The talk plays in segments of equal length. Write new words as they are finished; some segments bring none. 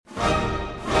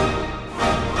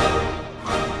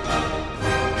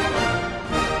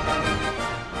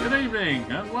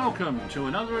welcome to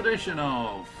another edition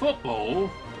of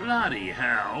Football Bloody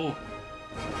Hell.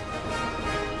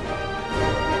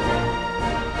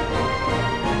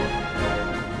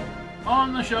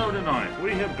 On the show tonight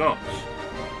we have got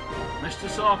Mr.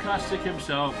 Sarcastic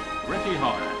himself, Ricky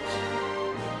Hyatt.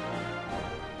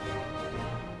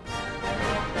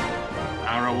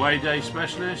 Our away day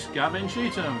specialist, Gavin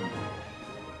Cheetham.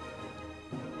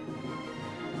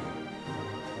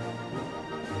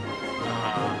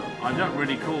 I don't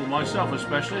really call myself a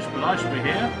specialist, but I should be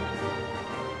here.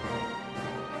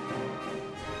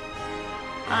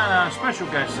 And our special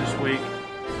guest this week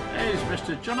is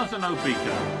Mr. Jonathan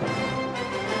Obika.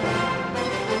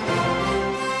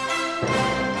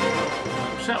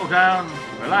 So settle down,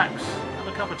 relax, have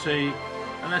a cup of tea,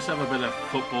 and let's have a bit of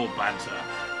football banter.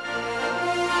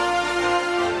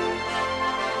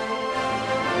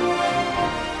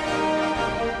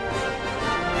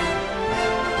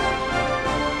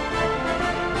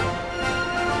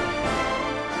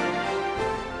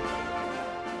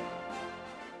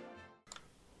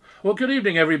 Well, good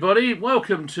evening, everybody.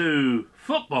 Welcome to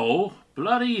Football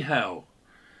Bloody Hell.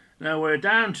 Now we're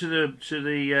down to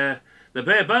the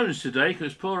bare bones today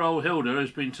because poor old Hilda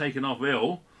has been taken off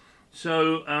ill.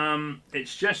 So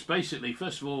it's just basically,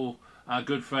 first of all, our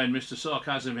good friend, Mr.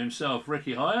 Sarcasm himself,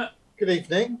 Ricky Hyatt. Good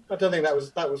evening. I don't think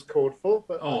that was called for,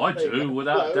 but I do,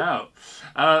 without doubt.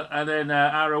 And then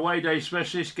our away day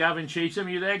specialist, Gavin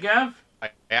Cheetham. You there, Gav?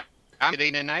 Yeah. Good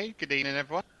evening, Nate. Good evening,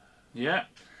 everyone. Yeah.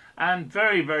 And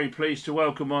very, very pleased to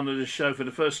welcome onto the show for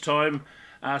the first time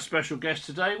our special guest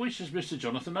today, which is Mr.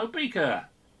 Jonathan Obika.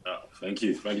 Thank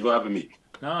you. Thank you for having me.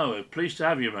 No, pleased to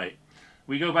have you, mate.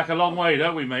 We go back a long way,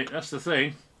 don't we, mate? That's the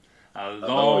thing. A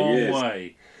long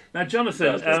way. Now,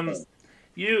 Jonathan,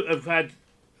 you have had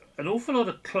an awful lot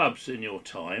of clubs in your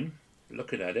time,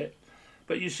 looking at it,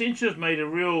 but you seem to have made a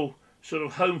real sort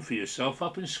of home for yourself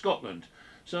up in Scotland.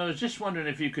 So I was just wondering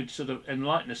if you could sort of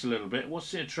enlighten us a little bit. What's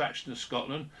the attraction of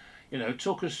Scotland? You know,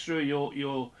 talk us through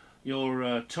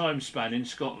your time span in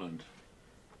Scotland.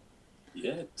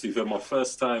 Yeah, to be fair, my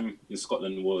first time in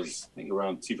Scotland was, I think,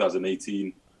 around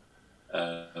 2018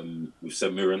 with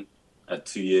St Mirren. I had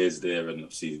 2 years there and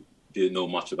obviously didn't know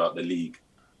much about the league.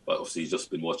 But obviously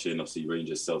just been watching, obviously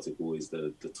Rangers, Celtic, always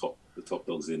the top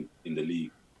dogs in the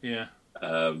league. Yeah.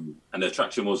 And the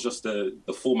attraction was just the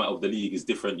format of the league is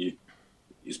different.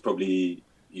 It's probably,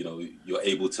 you're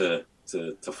able to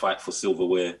fight for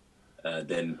silverware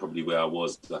than probably where I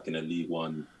was, like in a League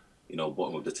One,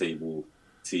 bottom of the table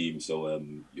team. So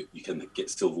you can get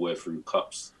silverware through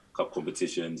cup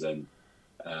competitions. And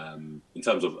in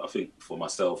terms of, I think for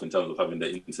myself, in terms of having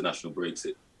the international breaks,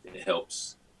 it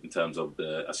helps in terms of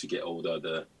as you get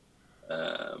older,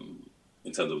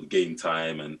 in terms of the game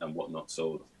time and whatnot.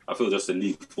 So I feel just the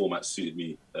league format suited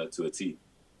me to a T.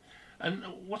 And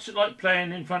what's it like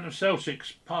playing in front of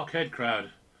Celtic's Parkhead crowd?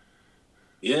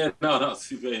 Yeah, no, that's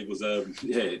very. It was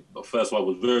the first one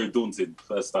was very daunting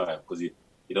first time because you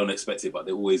don't expect it, but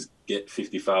they always get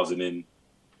 50,000 in.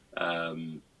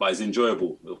 But it's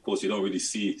enjoyable. Of course, you don't really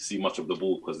see much of the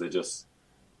ball because they just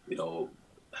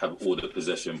have all the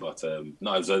possession. But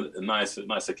no, it was a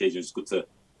nice occasion. It's good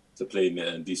to play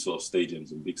in these sort of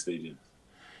stadiums and big stadiums.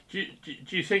 Do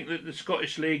you think that the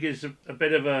Scottish League is a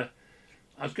bit of a,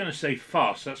 I was going to say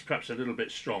fast, that's perhaps a little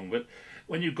bit strong, but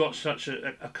when you've got such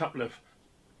a couple of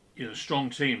strong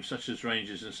teams such as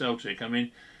Rangers and Celtic, I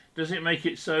mean, does it make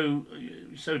it so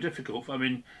difficult? I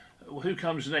mean, who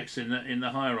comes next in the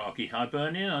hierarchy?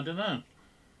 Hibernian? I don't know.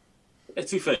 To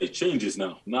be fair, it changes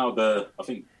now. Now I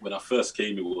think when I first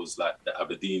came, it was like the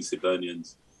Aberdeens,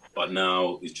 Hibernians, but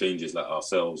now it changes like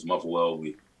ourselves, Motherwell.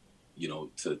 We,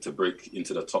 to break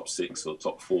into the top 6 or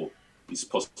top 4 is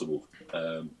possible,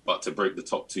 but to break the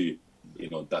top 2,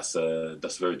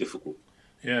 that's very difficult.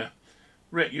 Yeah.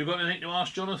 Rick, you got anything to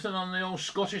ask Jonathan on the old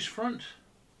Scottish front?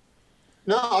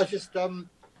 No, I just I'm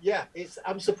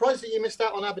surprised that you missed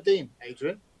out on Aberdeen,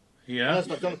 Adrian. Yeah. That's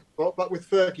not Jonathan's fault, but with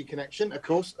Fergie connection, of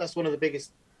course, that's one of the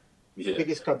biggest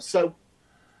clubs. So,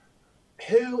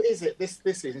 who is it this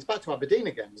season? It's back to Aberdeen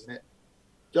again, isn't it,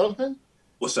 Jonathan?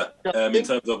 What's that? In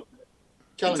terms of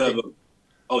challenging.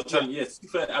 Challenge. Yes, to be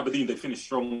fair, Aberdeen, they finished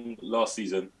strong last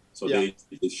season, so they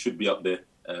should be up there.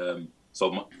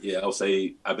 I'll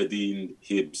say Aberdeen,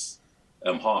 Hibs,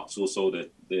 Hearts also.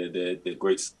 They're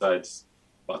great sides.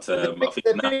 But I think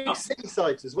they're big city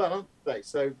sides as well, aren't they?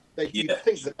 So you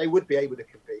think that they would be able to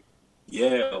compete.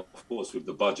 Yeah, of course, with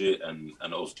the budget and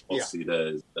obviously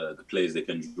the players they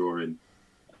can draw in.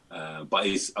 But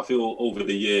I feel over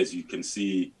the years you can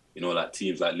see, like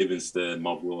teams like Livingston,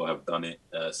 Motherwell have done it.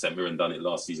 St Mirren done it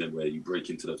last season where you break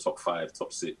into the top 5,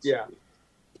 top 6. Yeah.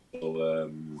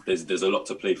 there's a lot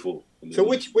to play for. So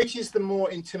which is the more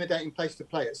intimidating place to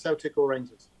play, at Celtic or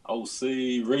Rangers? I would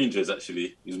say Rangers,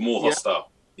 actually. He's more hostile.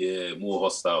 Yeah, more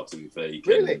hostile, to be fair.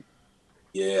 Really?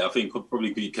 Yeah, I think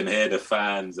probably you can hear the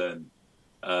fans, and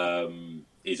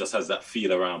he just has that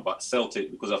feel around. But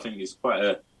Celtic, because I think it's quite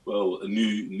a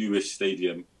newish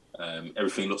stadium,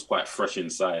 everything looks quite fresh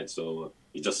inside, so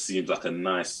it just seems like a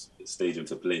nice stadium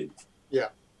to play in. Yeah.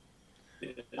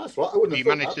 That's right. I wouldn't have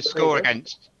managed to score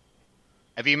against?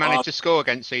 Have you managed to score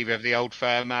against either of the old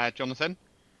firm, Jonathan?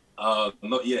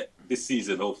 Not yet. This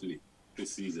season, hopefully.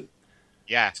 This season.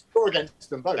 Yeah. Score against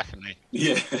them both. Definitely.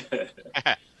 Yeah.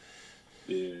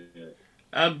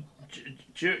 Yeah.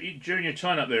 During your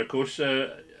time up there, of course,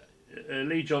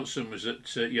 Lee Johnson was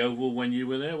at Yeovil when you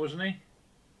were there, wasn't he?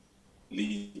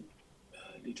 Lee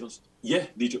Johnson. Yeah,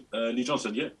 Lee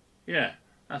Johnson. Yeah. Yeah,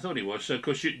 I thought he was. So, of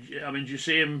course, do you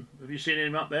see him? Have you seen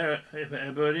him up there at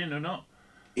Aberdeen or not?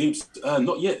 He's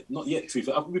not yet. To be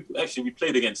fair. We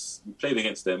played against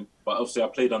them, but obviously I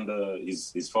played under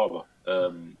his father,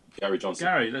 Gary Johnson.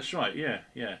 Gary, that's right. Yeah,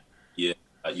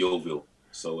 at Yeovil.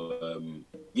 So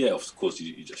of course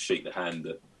you just shake the hand,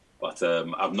 but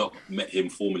I've not met him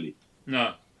formally.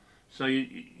 No, so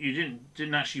you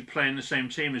didn't actually play in the same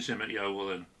team as him at Yeovil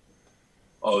then?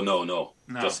 Oh no,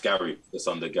 just Gary. Just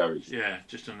under Gary. Yeah,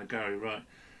 just under Gary, right.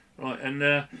 And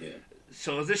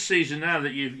so this season now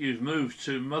that you've moved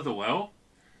to Motherwell,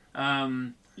 how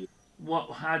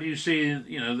do you see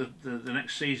the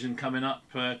next season coming up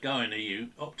going? Are you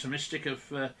optimistic of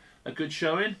a good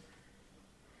showing?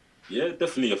 Yeah,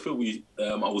 definitely. I feel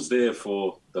I was there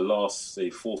for the last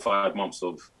 4 or 5 months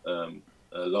of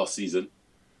last season,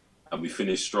 and we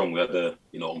finished strong. We had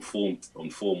on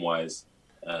form wise,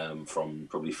 from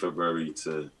probably February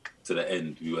to the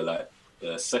end, we were like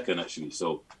second actually.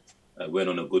 So went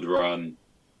on a good run.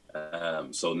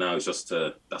 So now it's just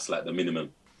that's like the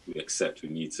minimum we accept. We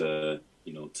need to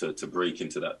to break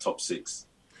into that top 6,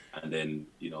 and then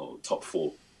top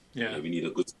 4. Yeah, we need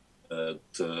a good.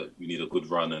 We need a good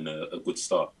run and a good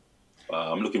start.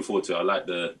 I'm looking forward to it. I like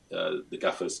the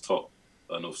gaffers top,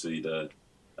 and obviously the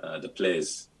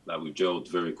players. Like we've gelled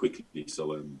very quickly,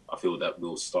 so I feel that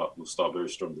we'll start very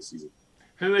strong this season.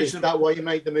 Is that why you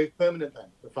made the move permanent then?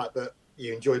 The fact that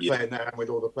you enjoy playing there and with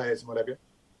all the players and whatever.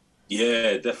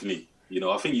 Yeah, definitely.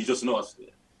 I think you just know.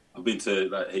 I've been to,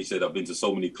 like he said, I've been to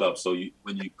so many clubs. So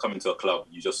when you come into a club,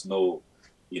 you just know,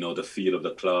 the feel of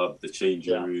the club, the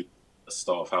changing room, the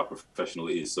staff, how professional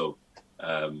it is. So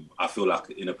I feel like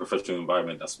in a professional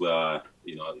environment, that's where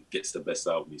it gets the best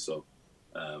out of me. So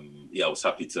I was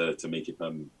happy to make it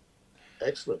permanent.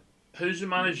 Excellent. Who's the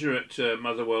manager at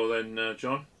Motherwell then,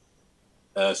 John?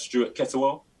 Stuart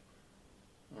Kettlewell.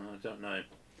 I don't know.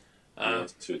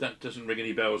 That doesn't ring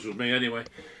any bells with me anyway.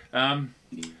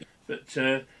 But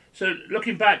so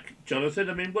looking back, Jonathan,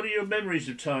 I mean, what are your memories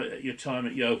of your time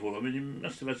at Yeovil? I mean, you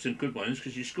must have had some good ones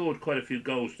because you scored quite a few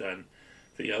goals down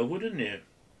for Yeovil, didn't you?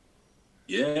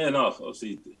 Yeah, no,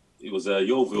 obviously it was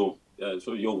Yeovil,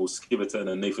 Yeovil, Skibberton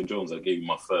and Nathan Jones that gave me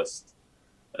my first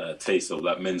taste of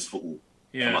like men's football.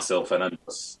 For myself and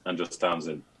Andros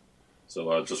Townsend.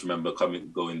 So I just remember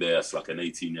going there as like an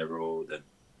 18-year-old, and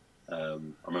I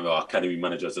remember our academy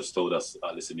manager just told us,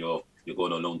 "Listen, you're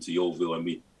going on loan to Yeovil," and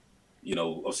we,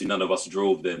 obviously none of us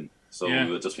drove then, so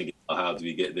we were just thinking, how do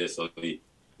we get there? So he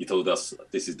told us,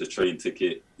 "This is the train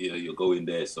ticket. You're going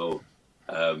there." So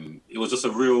it was just a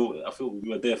real. I feel we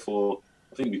were there for.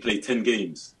 I think we played 10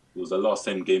 games. It was the last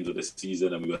 10 games of the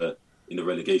season, and we were in the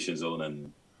relegation zone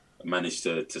and managed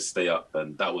to stay up,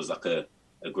 and that was like a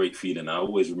great feeling. I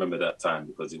always remember that time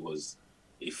because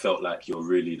it felt like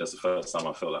that's the first time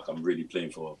I felt like I'm really playing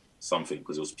for something,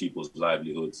 because it was people's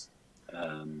livelihoods.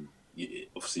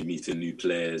 Obviously meeting new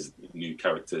players, new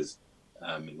characters.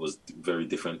 It was very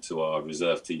different to our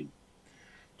reserve team.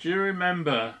 Do you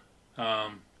remember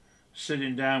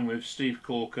sitting down with Steve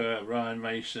Corker, Ryan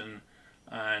Mason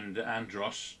and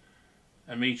Andros,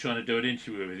 and me trying to do an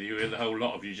interview with you, and the whole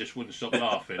lot of you just wouldn't stop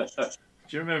laughing? Do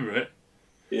you remember it?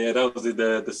 Yeah, that was in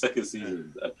the second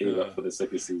season. I came up for the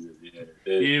second season.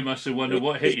 Yeah. You must have wondered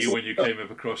what hit you when you came up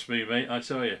across me, mate. I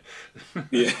tell you.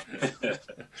 Yeah.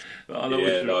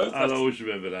 I'll always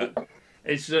remember that.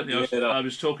 Incidentally, I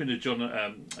was talking to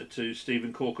to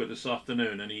Stephen Corker this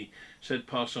afternoon, and he said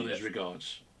pass on his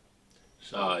regards.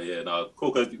 So.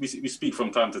 Corker, we speak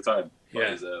from time to time.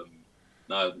 Yeah.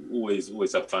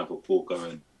 Always have time for Corker,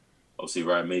 and obviously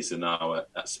Ryan Mason now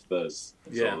at Spurs.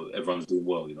 So everyone's doing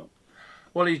well,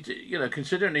 Well,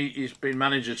 considering he's been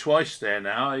manager twice there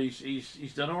now,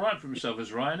 he's done all right for himself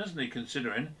as Ryan, hasn't he?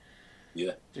 Considering.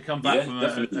 Yeah. To come back from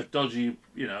definitely. a dodgy,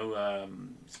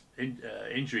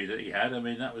 injury that he had, I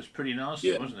mean, that was pretty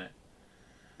nasty, wasn't it?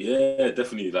 Yeah,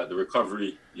 definitely. Like the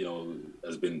recovery,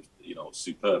 has been,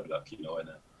 superb. Like,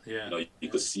 and you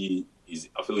could see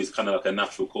I feel he's kind of like a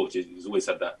natural coach. He's always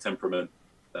had that temperament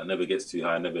that never gets too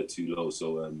high, never too low.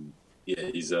 So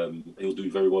he'll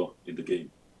do very well in the game.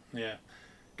 Yeah.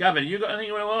 Gavin, you got anything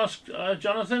you want to ask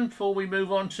Jonathan before we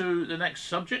move on to the next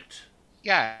subject?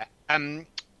 Yeah.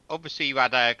 Obviously, you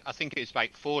had, I think it was about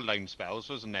 4 loan spells,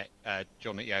 wasn't it,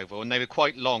 John, at Yeovil? And they were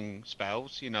quite long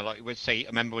spells. Like we'd say, I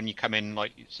remember when you come in,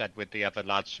 like you said, with the other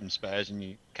lads from Spurs, and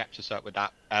you kept us up with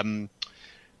that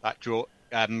draw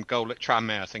goal at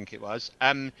Tranmere, I think it was.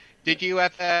 Did you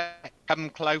ever come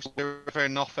close to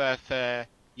an offer for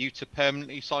you to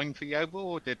permanently sign for Yeovil,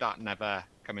 or did that never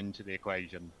come into the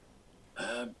equation?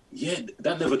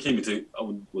 That never came into.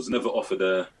 I was never offered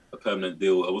a permanent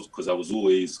deal. Because I was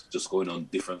always just going on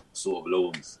different sort of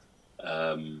loans.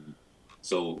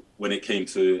 So when it came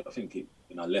to, I think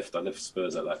when I left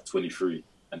Spurs at like 23,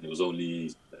 and it was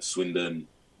only Swindon,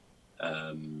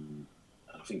 I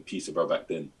think Peterborough back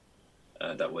then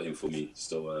that were in for me.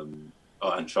 So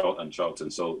and Charlton.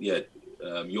 So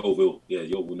Yeovil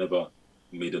never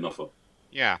made an offer.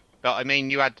 Yeah, but I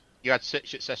mean, you had such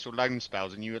successful loan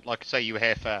spells, and you would, like I say, you were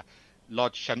here for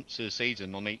large chunks of the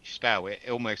season on each spell. It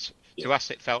almost, to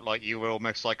us, it felt like you were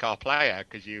almost like our player,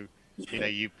 because you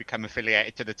become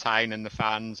affiliated to the town and the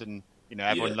fans, and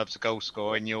everyone loves a goal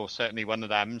scorer, and you're certainly one of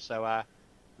them. So I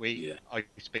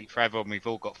speak for everyone. We've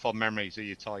all got fond memories of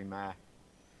your time there.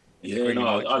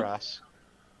 For us.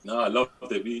 No, I loved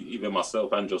it. Even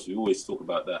myself and Josh, we always talk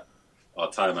about that,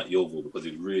 our time at Yeovil, because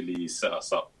it really set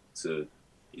us up to,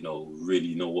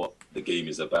 really know what the game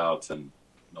is about, and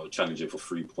challenging for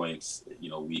 3 points,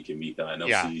 week in, week out. And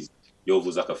obviously,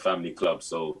 Yeovil's like a family club,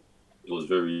 so it was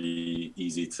very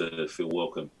easy to feel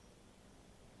welcome.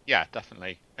 Yeah,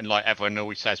 definitely. And like everyone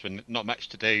always says, when not much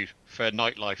to do for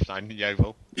nightlife down in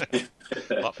Yeovil,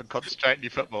 apart from concentrating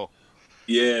your football.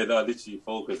 Yeah, no, literally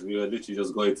focused. We were literally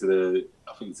just going to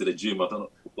the gym. I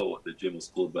don't know what the gym was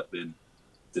called back then.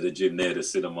 To the gym near the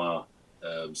cinema.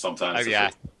 Sometimes. Oh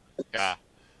yeah.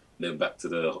 Then back to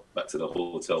the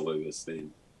hotel where we were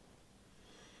staying.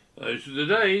 Those were the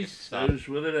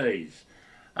days.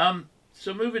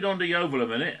 So moving on to Yeovil a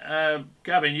minute.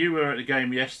 Gavin, you were at the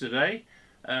game yesterday.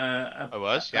 I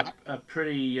was, yeah. A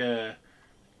pretty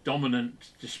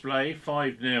dominant display,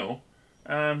 5-0.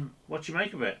 What do you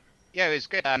make of it? Yeah, it was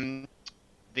good.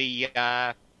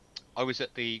 I was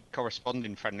at the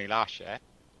corresponding friendly last year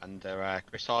under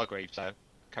Chris Hargreaves,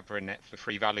 covering it for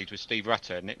Three Valleys with Steve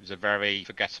Rutter, and it was a very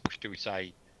forgettable, shall we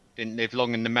say, didn't live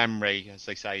long in the memory, as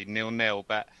they say, 0-0.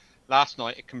 But last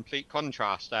night, a complete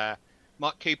contrast.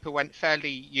 Mark Cooper went fairly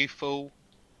youthful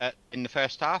in the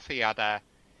first half. He had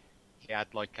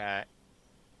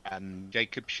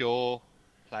Jacob Shaw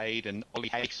played, and Ollie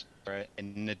Hayes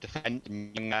in the defence,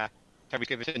 and young Terry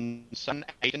Giverson's son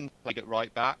Aidan played at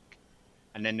right back,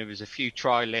 and then there was a few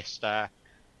trialists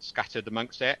scattered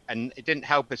amongst it, and it didn't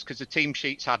help us because the team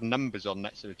sheets had numbers on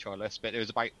next to the trialists, but there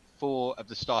was about 4 of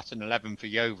the starting 11 for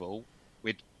Yeovil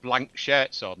with blank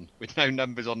shirts on, with no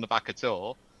numbers on the back at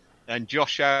all. And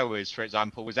Josh Owers, for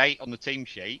example, was 8 on the team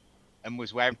sheet and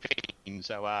was wearing 15.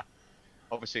 So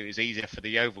obviously it was easier for the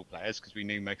Yeovil players because we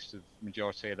knew most of the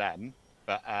majority of them.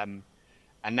 But and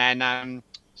then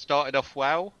started off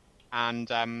well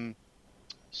and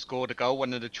scored a goal.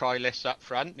 One of the trialists up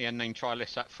front, the unnamed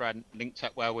trialists up front, linked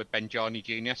up well with Benjani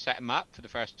Jr., set him up for the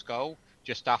first goal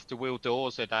just after Will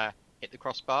Dawes had hit the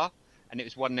crossbar, and it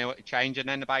was 1-0 at a change. And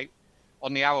then about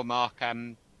on the hour mark,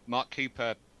 Mark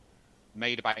Cooper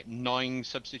made about 9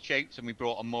 substitutes, and we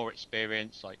brought on more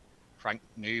experience like Frank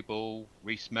Newble,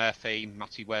 Reece Murphy,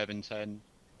 Matty Worthington,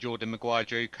 Jordan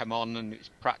Maguire-Drew come on, and it's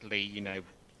practically,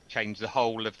 changed the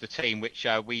whole of the team, which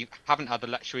we haven't had the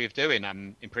luxury of doing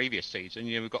in previous seasons.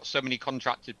 We've got so many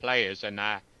contracted players, and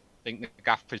I think the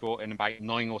Gaffer's brought in about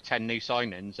 9 or 10 new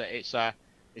signings.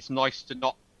 It's nice to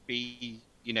not be,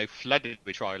 flooded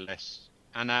with trialists.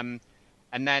 And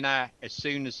then as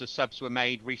soon as the subs were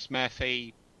made, Reece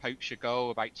Murphy poached a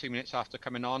goal about 2 minutes after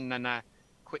coming on, and a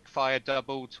quick fire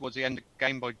double towards the end of the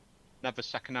game by another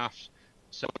second half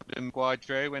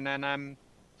Maguire-Drew, and then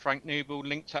Frank Newble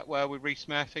linked up well with Reece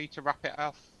Murphy to wrap it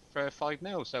off for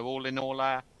 5-0. So all in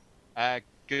all,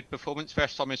 good performance.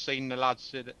 First time I've seen the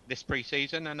lads this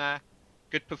pre-season, and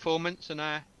good performance and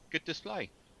a good display.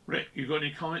 Rick, you got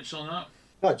any comments on that?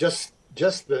 No, just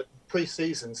that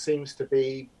pre-season seems to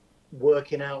be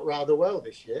working out rather well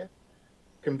this year.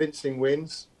 Convincing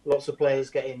wins, lots of players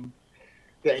getting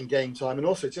getting game time, and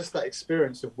also just that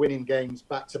experience of winning games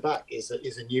back to back is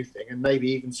a new thing, and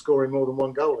maybe even scoring more than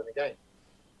one goal in a game.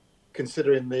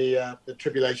 Considering the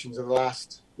tribulations of the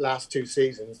last 2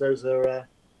 seasons, those are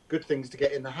good things to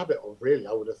get in the habit of. Really,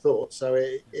 I would have thought. So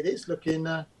it is looking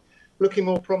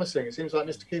more promising. It seems like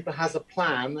Mr. Cooper has a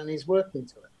plan and he's working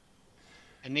to it.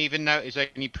 And even though it was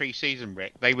only pre-season,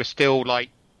 Rick, they were still like,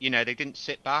 they didn't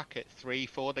sit back at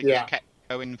 3-4. They just kept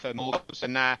going for more goals,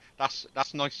 and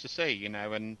that's nice to see,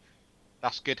 and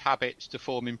that's good habits to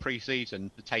form in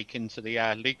pre-season to take into the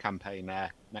league campaign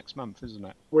next month, isn't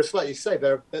it? Well, it's like you say,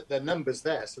 there are numbers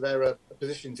there, so there are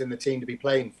positions in the team to be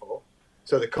playing for.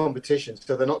 So the competition,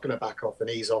 so they're not going to back off and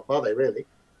ease off, are they? Really?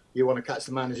 You want to catch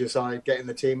the manager's eye, get in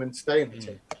the team, and stay in the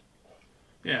team.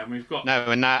 Yeah, and we've got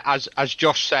and as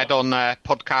Josh said on the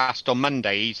podcast on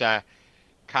Monday, he's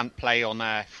can't play on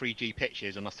 3G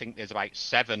pitches, and I think there's about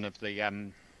 7 of the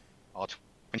our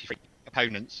 23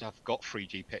 opponents have got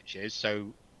 3G pitches,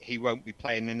 so he won't be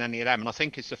playing in any of them. And I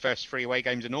think it's the first 3 away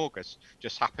games in August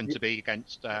just happened to be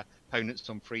against opponents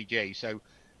on 3G. So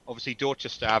obviously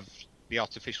Dorchester have the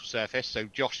artificial surface, so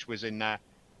Josh was in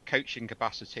coaching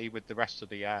capacity with the rest of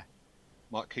the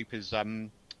Mark Cooper's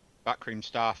backroom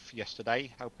staff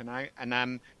yesterday, helping out.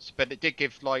 And but it did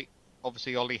give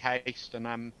obviously Ollie Haste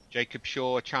and Jacob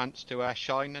Shaw a chance to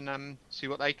shine and see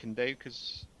what they can do,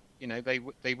 because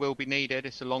they will be needed.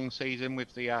 It's a long season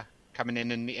with the coming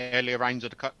in the earlier rounds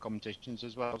of the cup competitions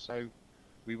as well, so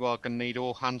we are going to need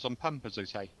all hands on pump, as they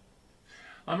say.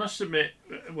 I must admit,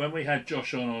 when we had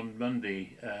Josh on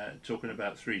Monday talking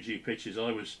about 3G pitches,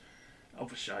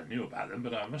 obviously I knew about them,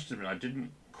 but I must admit I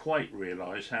didn't quite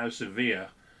realise how severe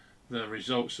the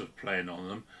results of playing on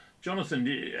them. Jonathan,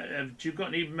 have you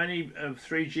got many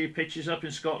 3G pitches up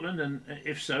in Scotland, and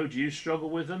if so, do you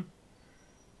struggle with them?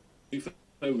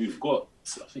 We've got,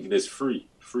 I think there's three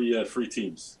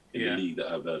teams in the league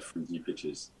that have 3G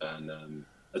pitches, and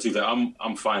I think that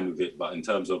I'm fine with it. But in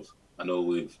terms of, I know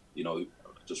with I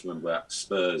just remember at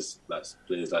Spurs, like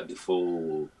players like Defoe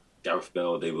or Gareth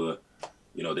Bell, they were,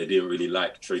 they didn't really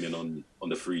like training on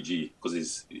the 3G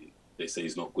because they say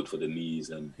it's not good for the knees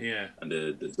and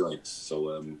the joints.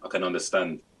 So I can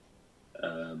understand,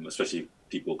 especially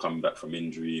people coming back from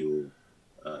injury or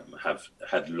have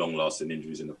had long-lasting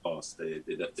injuries in the past. They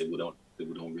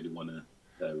wouldn't really want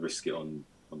to risk it on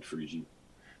 3G.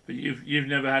 But you've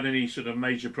never had any sort of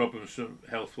major problems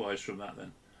health-wise from that,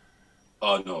 then?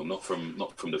 Oh no, not from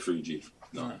the 3G.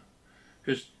 No,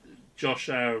 because Josh,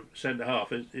 our centre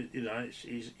half,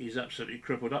 he's absolutely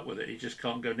crippled up with it. He just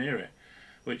can't go near it.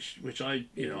 Which I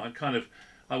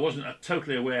I wasn't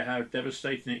totally aware how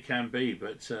devastating it can be,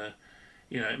 but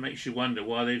it makes you wonder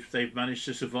why they've managed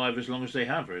to survive as long as they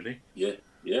have, really. Yeah,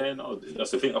 no, that's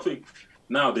the thing. I think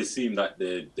now they seem like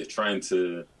they're trying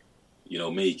to,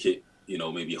 make it,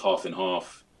 maybe half and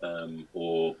half,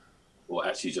 or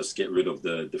actually just get rid of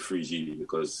the 3G,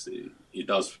 because it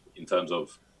does, in terms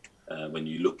of when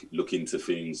you look into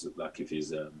things like if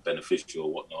it's beneficial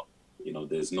or whatnot,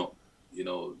 there's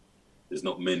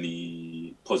not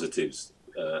many positives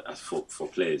for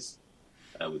players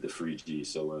with the 3G.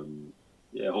 So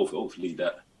hopefully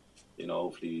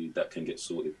that can get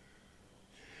sorted.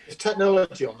 The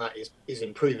technology on that is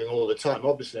improving all the time,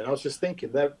 obviously. And I was just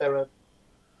thinking there are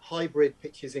hybrid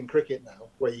pitches in cricket now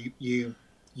where you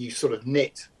sort of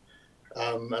knit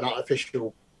an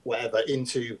artificial whatever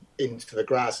into the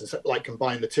grass and like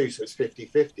combine the two, so it's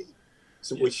 50-50.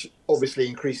 So, which obviously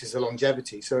increases the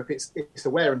longevity. So if it's a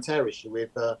wear and tear issue with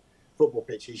football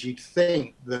pitches, you'd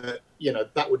think that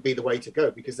that would be the way to go,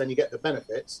 because then you get the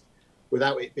benefits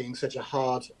without it being such a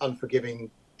hard, unforgiving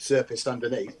surface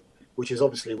underneath, which is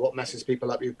obviously what messes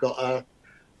people up. You've got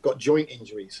joint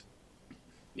injuries.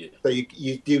 Yeah.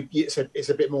 So it's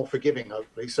a bit more forgiving,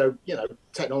 hopefully. So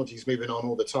technology is moving on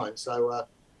all the time. So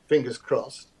fingers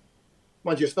crossed.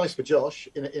 Mind you, it's nice for Josh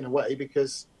in a way,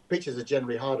 because pitches are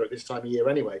generally harder at this time of year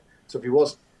anyway. So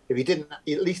if he didn't,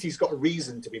 at least he's got a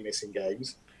reason to be missing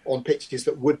games on pitches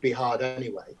that would be hard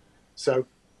anyway. So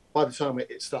by the time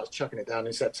it starts chucking it down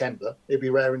in September, he'll be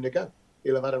raring to go.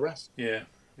 He'll have had a rest. Yeah,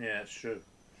 it's true.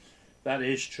 That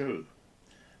is true.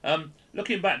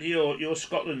 Looking back to your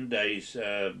Scotland days,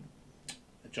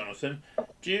 Jonathan,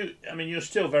 you're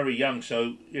still very young,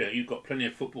 so you've got plenty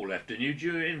of football left in you. Do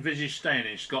you envisage staying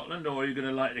in Scotland, or are you going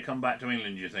to like to come back to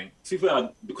England, do you think? To be fair,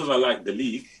 because I like the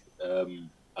league,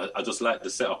 I just like the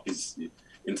setup is,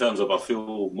 in terms of, I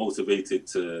feel motivated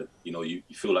to, you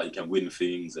feel like you can win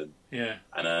things, and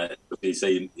they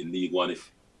say in League One,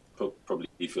 probably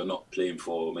if you're not playing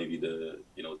for maybe the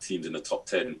teams in the top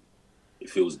 10, it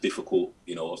feels difficult,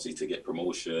 obviously to get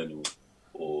promotion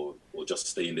or just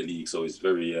stay in the league. So it's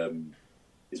very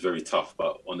is very tough.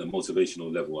 But on a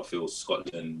motivational level, I feel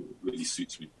Scotland really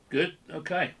suits me. Good.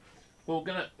 Okay. Well,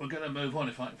 we're gonna move on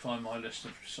if I can find my list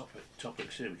of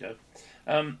topics. Here we go.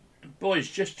 Boys,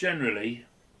 just generally,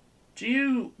 do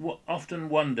you often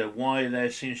wonder why there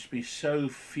seems to be so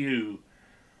few,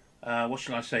 what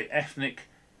shall I say, ethnic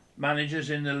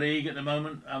managers in the league at the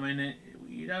moment? I mean,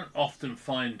 you don't often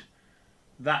find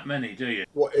that many, do you?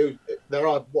 There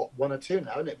are one or two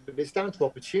now, isn't it? But it's down to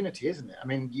opportunity, isn't it? I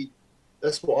mean,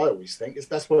 that's what I always think.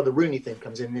 That's where the Rooney thing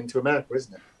comes into America,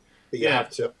 isn't it? That you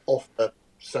have to offer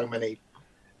so many,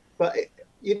 but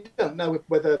you don't know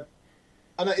whether.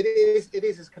 I know it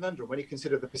is a conundrum when you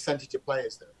consider the percentage of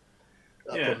players that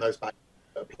from those back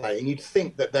playing. You'd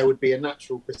think that there would be a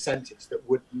natural percentage that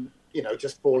would,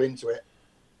 just fall into it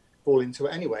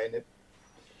anyway, and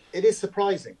it is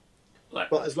surprising.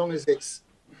 But as long as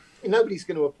nobody's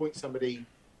going to appoint somebody.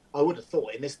 I would have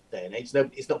thought in this day and age,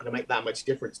 it's not going to make that much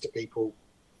difference to people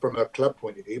from a club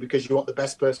point of view, because you want the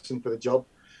best person for the job,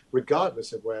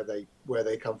 regardless of where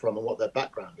they come from and what their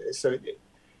background is. So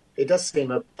it does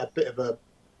seem a bit of a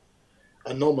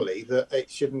anomaly that it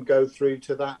shouldn't go through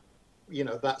to that,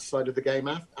 that side of the game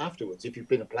afterwards. If you've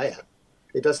been a player,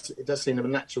 it does seem a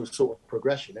natural sort of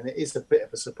progression, and it is a bit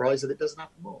of a surprise that it doesn't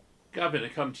happen more. Gavin, I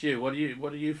come to you. What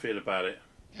do you feel about it?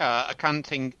 Yeah, I can't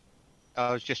think.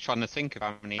 I was just trying to think of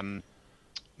how many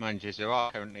managers there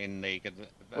are currently in the league.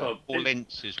 Paul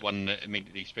Ince is one that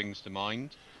immediately springs to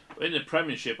mind. In the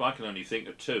Premiership, I can only think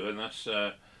of two, and that's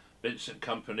Vincent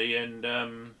Kompany and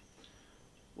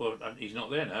he's not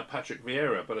there now, Patrick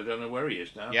Vieira, but I don't know where he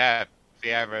is now. Yeah,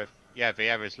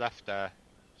 Vieira's left there.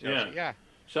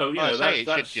 So it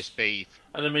should just be.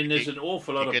 And I mean, there's an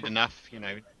awful lot of good enough,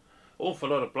 awful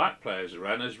lot of black players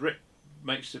around. As Rick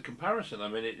makes the comparison, I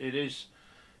mean,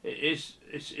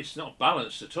 it's not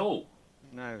balanced at all.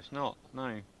 No, it's not. No,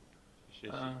 it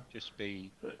should just be.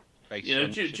 Do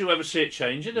you ever see it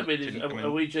changing? I mean,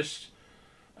 are we just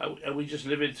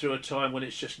living through a time when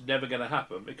it's just never going to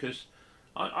happen? Because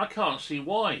I can't see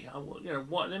why.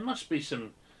 There must be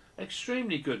some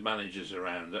extremely good managers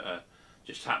around that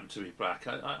just happen to be black.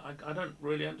 I don't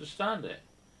really understand it.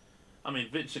 I mean,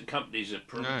 Vincent Kompany's a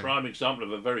prime example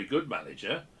of a very good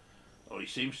manager. Or he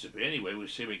seems to be anyway. We'll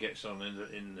see how he gets on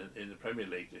in the Premier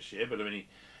League this year. But I mean,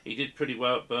 he did pretty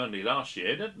well at Burnley last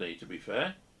year, didn't he? To be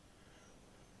fair.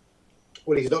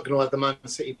 Well, he's not going to have the Man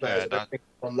City players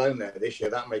on loan there this year.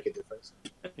 That'll make a difference.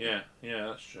 Yeah,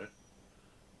 that's true.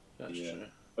 That's true.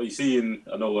 Well, you see,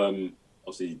 I know,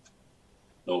 obviously,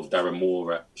 of Darren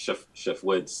Moore at Chef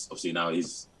Weds. Obviously, now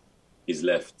he's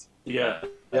left. Yeah.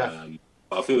 But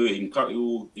I feel it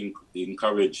will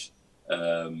encourage.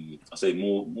 I say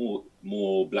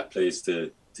more black players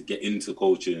to get into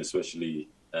coaching, especially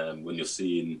when you're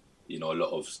seeing a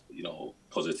lot of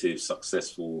positive,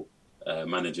 successful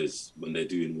managers when they're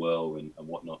doing well and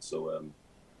whatnot. So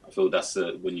I feel that's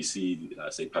when you see, like I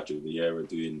say, Patrick Vieira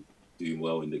doing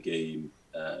well in the game,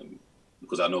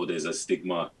 because I know there's a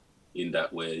stigma in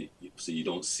that where you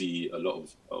don't see a lot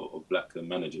of black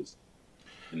managers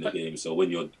in the game. So when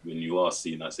you are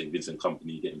seeing, like say, Vincent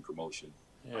Kompany getting promotion.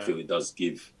 I feel it does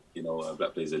give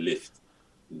black players a lift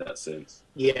in that sense.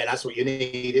 Yeah, that's what you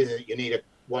need, isn't it? You need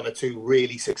one or two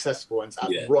really successful ones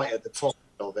right at the top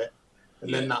of it,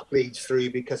 and then that bleeds through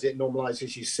because it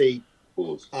normalises. You see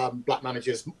black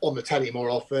managers on the telly more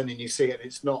often, and you see it.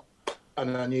 It's not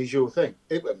an unusual thing.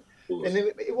 It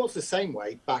was the same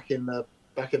way back in the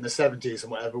 70s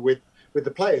and whatever with the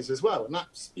players as well, and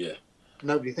that's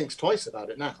nobody thinks twice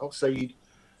about it now. So you'd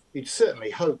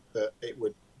certainly hope that it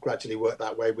would gradually work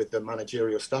that way with the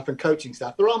managerial staff and coaching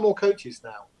staff. There are more coaches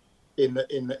now in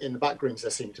the back rooms. There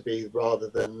seem to be rather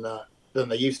than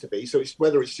there used to be. So it's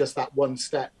whether it's just that one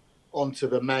step onto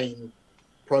the main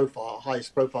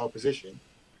highest profile position.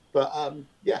 But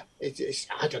it's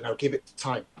I don't know. Give it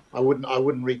time. I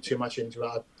wouldn't read too much into it.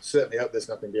 I certainly hope there's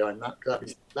nothing behind that.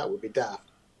 That would be daft.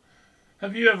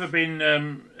 Have you ever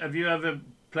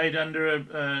played under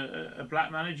a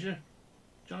black manager,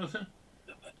 Jonathan?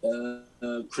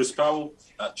 Chris Powell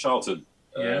at Charlton.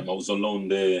 I was on loan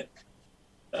there.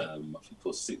 I think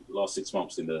for last 6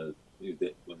 months when we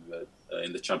were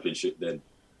in the Championship then,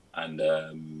 and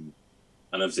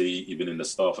obviously even in the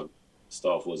staff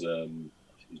was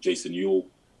Jason Ewell.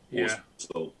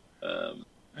 So,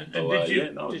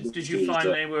 did you find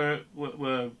they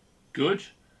were good,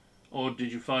 or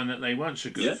did you find that they weren't so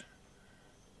good? Yeah.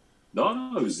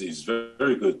 No, it was very,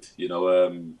 very good.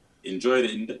 Enjoyed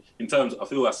it in terms. I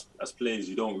feel as players,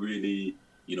 you don't really,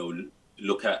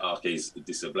 look at is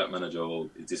this a black manager or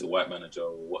is this a white manager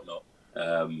or whatnot.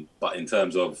 But in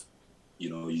terms of,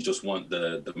 you just want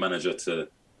the manager to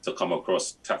to come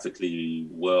across tactically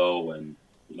well, and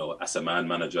as a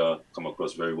manager, come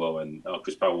across very well. And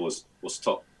Chris Powell was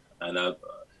top, and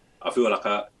I feel like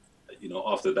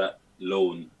after that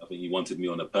loan, I think he wanted me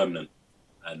on a permanent,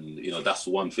 and that's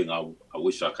one thing I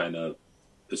wish I kind of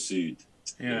pursued.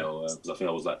 Because I think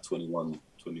I was like 21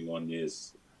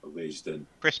 years of age then.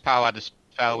 Chris Powell had a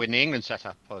spell in the England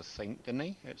setup, I think, didn't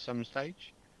he, at some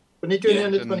stage? When he doing the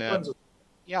under-21s?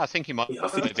 Yeah, I think he might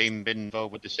have been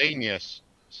involved with the seniors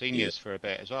for a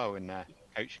bit as well in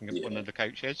coaching one of the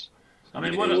coaches. I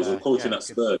mean, he was coaching at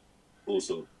Spurs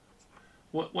also.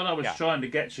 What I was trying to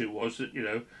get to was that,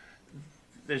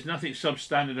 there's nothing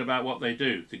substandard about what they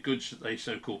do, the goods that they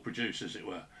so-called produce, as it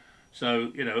were.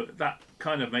 So, that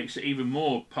kind of makes it even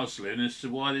more puzzling as to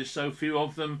why there's so few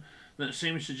of them that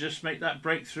seems to just make that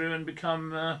breakthrough and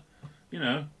become, a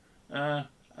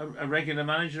regular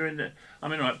manager in the... I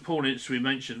mean, right, Paul Ince we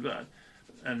mentioned,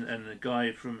 and the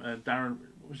guy from Darren...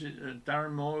 Was it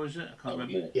Darren Moore, was it? I can't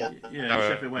remember. Yeah.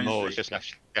 Sheffield Wednesday. Moore just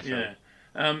left Sheffield.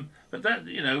 Yeah. But that,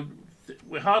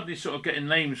 we're hardly sort of getting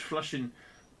names flushing,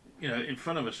 in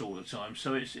front of us all the time.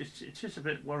 So it's just a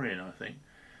bit worrying, I think.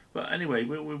 But anyway,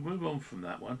 we'll move on from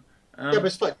that one. But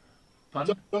it's like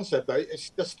John said, though, it's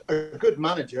just a good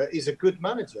manager is a good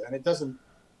manager, and it doesn't...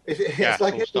 It's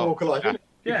like any walk of life, isn't it?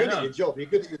 You're good at your job. You're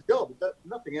good at your job.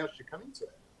 Nothing else should come into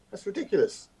it. That's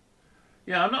ridiculous.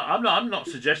 Yeah, I'm not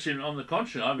suggesting on the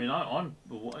contrary. I mean, I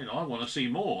want to see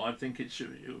more. I think it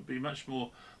would be much more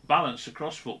balanced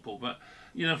across football. But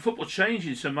football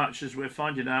changing so much as we're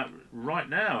finding out right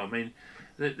now. I mean,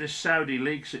 this Saudi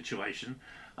League situation.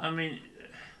 I mean,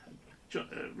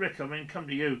 Rick, come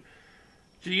to you.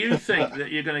 Do you think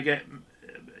that you're going to get,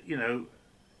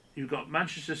 you've got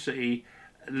Manchester City,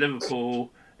 Liverpool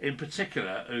in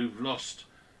particular, who've lost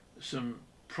some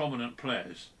prominent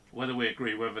players? Whether we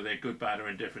agree, whether they're good, bad or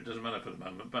indifferent, doesn't matter for the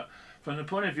moment. But from the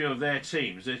point of view of their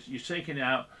teams, you're taking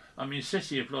out... I mean,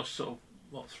 City have lost sort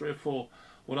of, 3 or 4,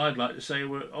 what I'd like to say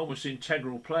were almost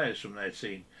integral players from their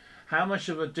team. How much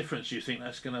of a difference do you think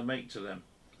that's going to make to them?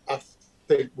 I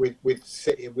think with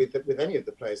City, with any of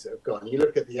the players that have gone, you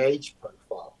look at the age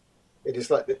profile, it's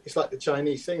like the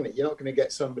Chinese thing that you're not going to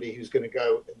get somebody who's going to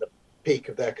go in the peak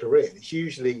of their career. It's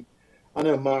usually... I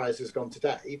know Mahrez has gone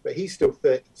today, but he's still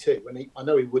 32, and I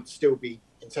know he would still be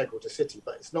integral to City,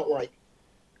 but it's not like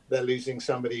they're losing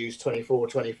somebody who's 24,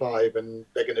 25, and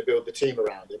they're going to build the team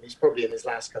around him. He's probably in his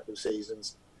last couple of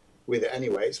seasons with it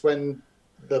anyway. It's when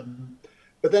but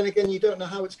then again, you don't know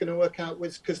how it's going to work out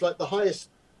because like the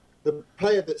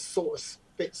player that sort of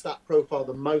fits that profile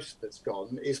the most that's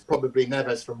gone is probably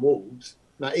Neves from Wolves.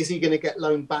 Now, is he going to get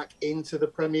loaned back into the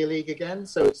Premier League again?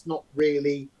 So it's not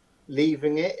really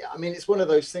leaving it. I mean, it's one of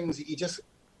those things that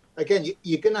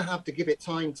you're going to have to give it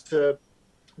time to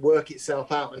work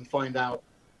itself out and find out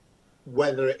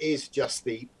whether it is just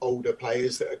the older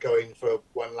players that are going for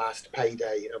one last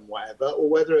payday and whatever, or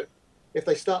whether if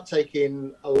they start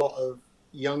taking a lot of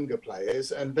younger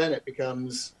players, and then it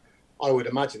becomes, I would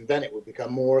imagine, then it would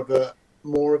become more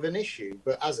of an issue.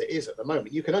 But as it is at the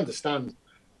moment, you can understand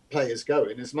players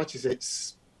going, as much as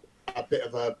it's a bit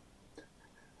of a,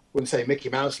 wouldn't say Mickey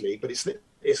Mouse league, but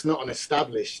it's not an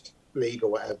established league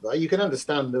or whatever. You can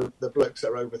understand the blokes that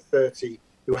are over 30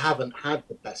 who haven't had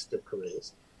the best of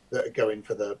careers that are going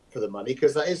for the money,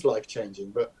 because that is life changing.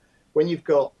 But when you've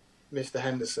got Mr.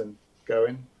 Henderson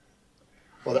going,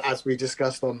 well, as we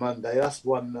discussed on Monday, that's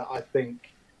one that I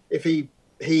think if he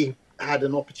had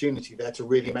an opportunity there to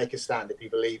really make a stand, if he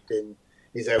believed in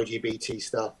his LGBT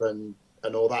stuff and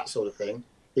all that sort of thing,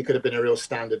 he could have been a real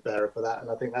standard bearer for that. And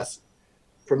I think that's,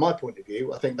 from my point of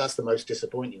view, I think that's the most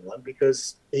disappointing one,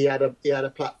 because he had a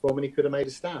platform and he could have made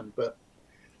a stand. But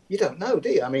you don't know, do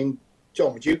you? I mean,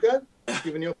 John, would you go,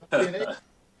 given the opportunity?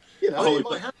 It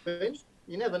might happen.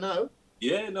 You never know.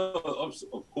 Yeah, no,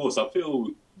 of course. I feel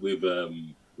with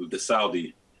the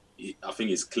Saudi, I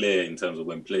think it's clear in terms of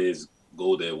when players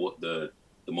go there what the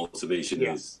motivation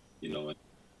is.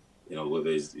 Whether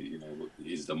it's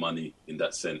is the money in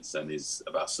that sense, and is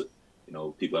about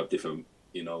people have different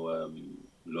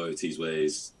loyalties, where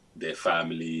it's their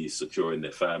family, securing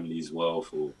their family's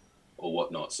wealth or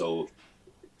whatnot. So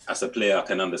as a player, I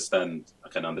can understand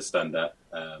that.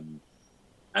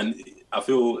 And I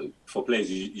feel for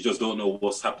players, you just don't know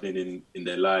what's happening in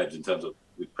their lives in terms of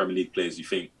with Premier League players. You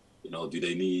think, do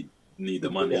they need the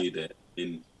money? They're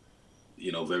in,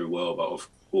 very well, but of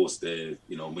course they're,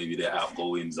 maybe their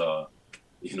outgoings are,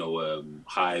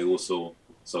 high also.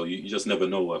 So you just never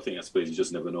know. I suppose you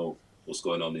just never know what's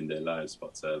going on in their lives.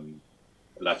 But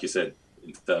like you said,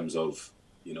 in terms of,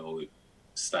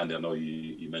 standing, I know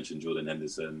you mentioned Jordan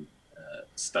Henderson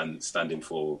standing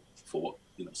for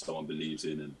someone believes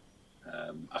in,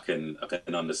 and I can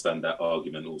understand that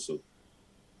argument also.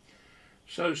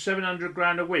 So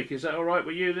 £700 a week, is that all right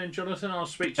with you then, Jonathan? I'll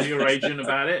speak to your agent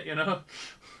about it.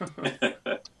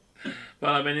 But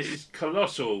I mean, it's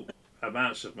colossal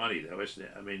amounts of money, though, isn't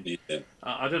it? I mean, Yeah.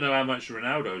 I don't know how much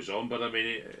Ronaldo's on, but I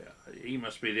mean, he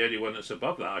must be the only one that's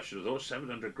above that. I should have thought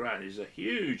 £700 is a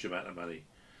huge amount of money.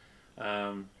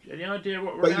 Any idea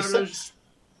what Ronaldo's?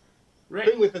 The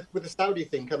thing with the Saudi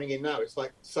thing coming in now, it's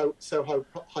like so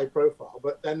high profile,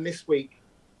 but then this week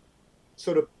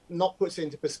sort of not puts it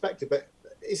into perspective. But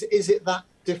is it that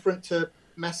different to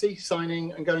Messi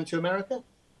signing and going to America?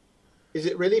 Is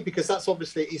it really? Because that's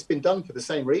obviously, it's been done for the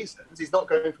same reasons. He's not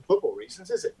going for football reasons,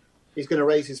 is it? He's going to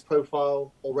raise his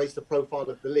profile or raise the profile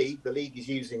of the league. The league is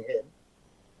using him.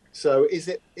 So is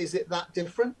it that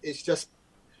different? It's just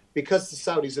because the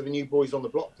Saudis are the new boys on the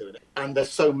block doing it, and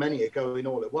there's so many are going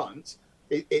all at once.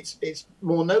 It's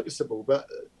more noticeable. But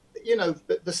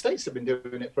the States have been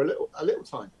doing it for a little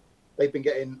time. They've been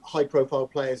getting high profile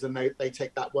players, and they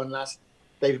take that one last.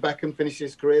 David Beckham finished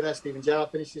his career there. Steven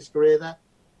Gerrard finished his career there.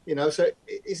 So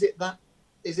is it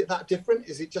that different?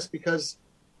 Is it just because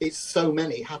it's so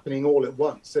many happening all at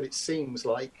once that it seems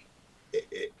like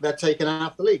they're taken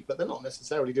out of the league, but they're not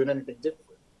necessarily doing anything different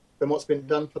than what's been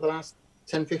done for the last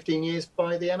 10, 15 years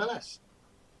by the MLS?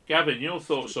 Gavin, your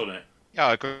thoughts on it? Yeah,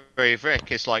 I agree with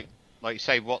Rick. It's like you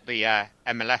say, what the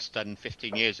MLS done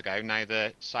 15 years ago. Now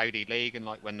the Saudi League, and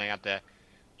like when they had the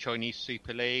Chinese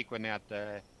Super League, when they had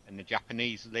the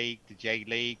Japanese League, the J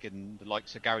League, and the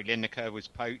likes of Gary Lineker was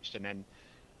poached, and then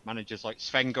managers like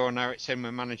Sven-Goran Eriksson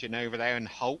were managing over there, and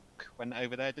Hulk went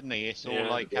over there, didn't he? It's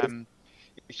all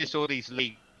it's just all these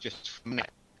leagues just from it.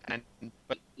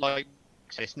 But like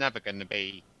I said, it's never going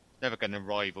to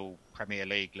rival Premier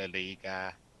League, La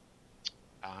Liga,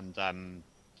 and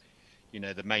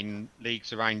the main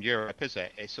leagues around Europe, is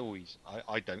it? It's always,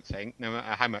 I don't think, no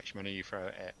matter how much money you throw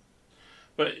at it.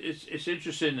 But it's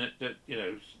interesting that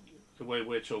the way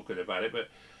we're talking about it. But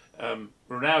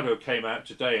Ronaldo came out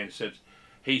today and said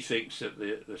he thinks that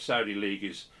the Saudi League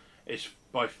is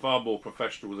by far more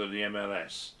professional than the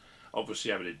MLS.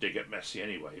 Obviously, having a dig at Messi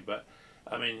anyway. But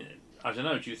I mean, I don't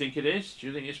know. Do you think it is? Do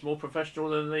you think it's more professional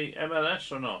than the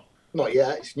MLS or not? Not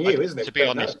yet. It's new, isn't it? To be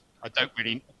honest, I don't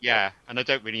really. Yeah, and I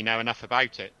don't really know enough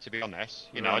about it. To be honest,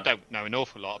 I don't know an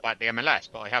awful lot about the MLS,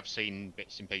 but I have seen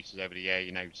bits and pieces over the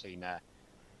year. Seen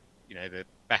the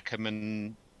Beckham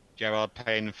and Gerrard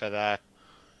paying for their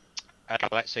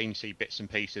outlets. See bits and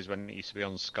pieces when it used to be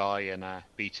on Sky and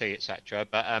BT, etc.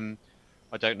 But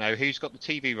I don't know who's got the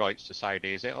TV rights to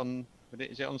Saudi. Is it on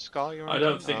Sky? Or I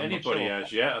don't think anybody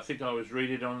has yet. I think I was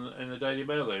reading in the Daily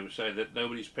Mail they were saying that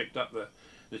nobody's picked up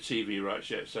the TV rights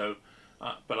yet. So,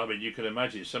 but I mean, you can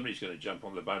imagine somebody's going to jump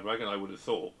on the bandwagon. I would have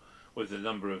thought with the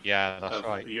number of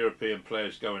European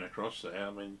players going across there.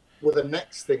 I mean, well, the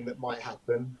next thing that might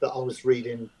happen that I was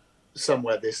reading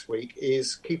somewhere this week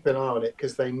is keep an eye on it,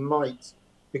 because they might,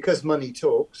 because money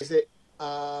talks. Is it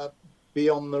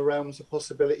beyond the realms of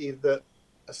possibility that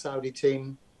a Saudi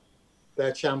team,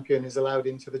 their champion, is allowed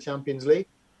into the Champions League?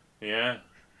 Yeah.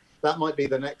 That might be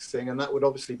the next thing, and that would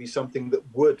obviously be something that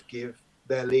would give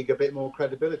their league a bit more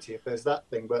credibility if there's that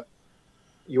thing. But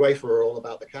UEFA are all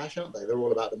about the cash, aren't they? They're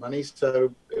all about the money,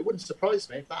 so it wouldn't surprise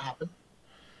me if that happened.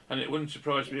 And it wouldn't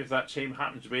surprise me if that team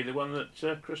happened to be the one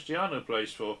that Cristiano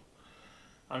plays for.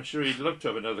 I'm sure he'd love to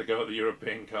have another go at the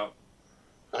European Cup.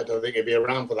 I don't think he'd be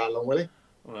around for that long, will he?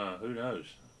 Well, who knows?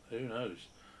 Who knows?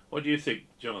 What do you think,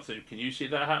 Jonathan? Can you see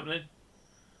that happening?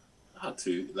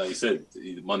 Like you said,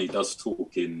 money does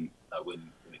talk in when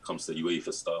it comes to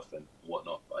UEFA stuff and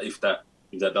whatnot. But if that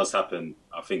does happen,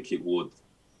 I think it would.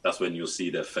 That's when you'll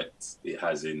see the effect it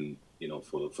has in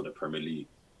for the Premier League.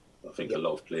 I think a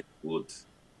lot of players would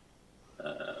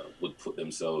put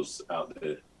themselves out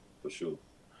there for sure.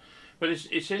 But it's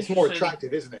interesting. It's more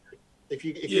attractive, isn't it? If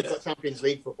you've got Champions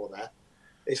League football there,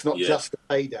 it's not just a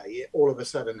payday. It all of a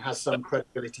sudden has some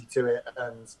credibility to it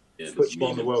and puts you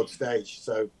on the world stage.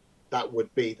 So that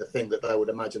would be the thing that I would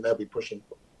imagine they'll be pushing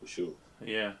for. For sure.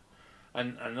 Yeah.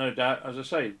 And no doubt, as I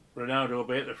say, Ronaldo will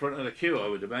be at the front of the queue, I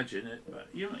would imagine. But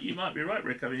you might be right,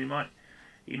 Rick. I mean,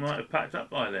 he might have packed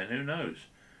up by then. Who knows?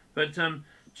 But do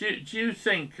you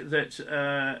think that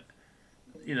the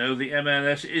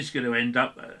MLS is going to end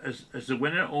up as the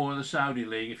winner, or the Saudi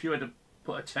League? If you had to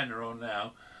put a tenner on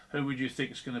now, who would you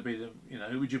think is going to be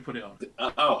who would you put it on?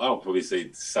 I'll probably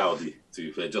say Saudi. To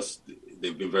be fair,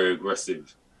 they've been very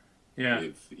aggressive. Yeah.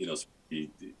 With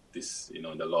this in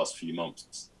the last few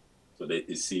months. So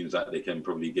it seems like they can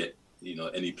probably get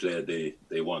any player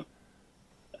they want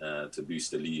to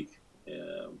boost the league.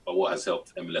 But what has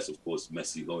helped MLS, of course,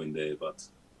 Messi going there. But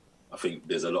I think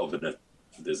there's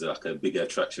there's like a bigger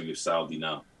attraction with Saudi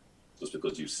now, just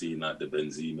because you've seen like the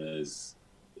Benzemas,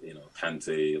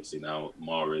 Kante, obviously now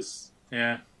Mahrez,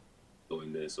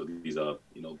 going there. So these are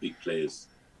big players.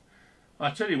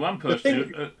 I'll tell you one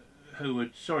person who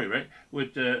would, sorry Rick,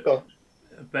 would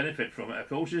benefit from it, of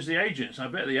course, is the agents. I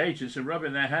bet the agents are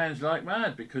rubbing their hands like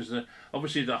mad, because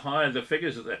obviously the higher the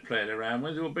figures that they're playing around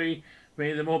with will be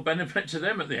the more benefit to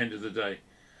them at the end of the day.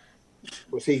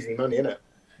 Well, it's easy money, isn't it?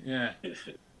 Yeah.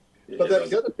 But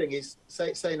the other thing is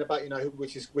saying about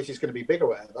which is going to be big or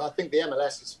whatever. I think the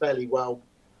MLS is fairly well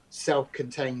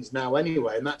self-contained now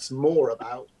anyway, and that's more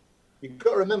about, you've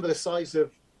got to remember the size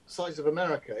of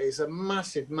America. It's a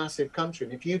massive country,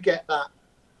 and if you get that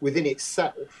within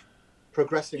itself,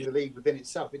 progressing the league within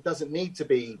itself, it doesn't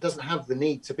have the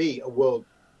need to be a world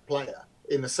player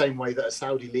in the same way that a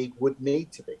Saudi league would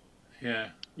need to be. Yeah.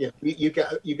 You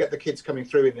get the kids coming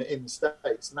through in the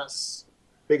States, and that's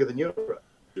bigger than Europe.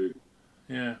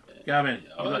 Yeah, Gavin.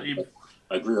 I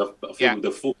agree. I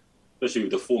feel especially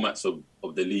with the formats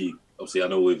of the league. Obviously, I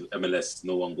know with MLS,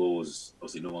 no one goes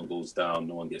down,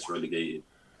 no one gets relegated.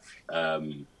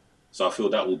 So I feel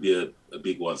that will be a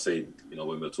big one. Say,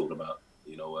 when we're talking about,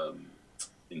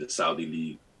 in the Saudi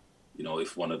league,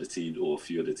 if one of the teams or a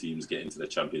few of the teams get into the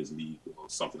Champions League or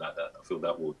something like that, I feel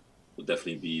that will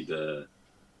definitely be the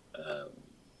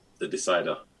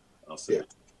decider. I'll say. Yeah.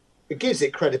 It gives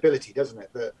it credibility, doesn't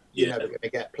it? That you're never going to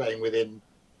get playing within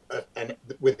the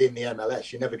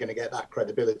MLS. You're never going to get that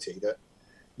credibility that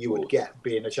you would get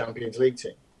being a Champions League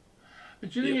team.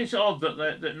 But do you think it's odd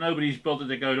that nobody's bothered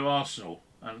to go to Arsenal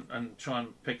and try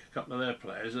and pick a couple of their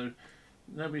players?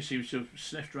 Nobody seems to have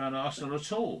sniffed around Arsenal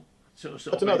at all. I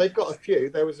don't know. They've got a few.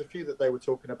 There was a few that they were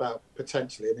talking about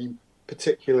potentially. I mean,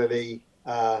 particularly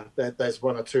there's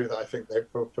one or two that I think they,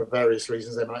 for various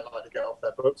reasons, they might like to get off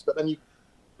their books. But then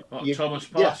Thomas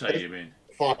Partey, you mean?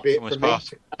 Far be it from me.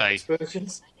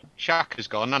 Xhaka's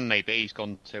gone, hasn't he? But he's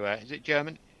gone to is it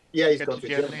Germany? Yeah, he's gone to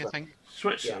Germany, I think.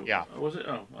 Switzerland. Yeah. Was it?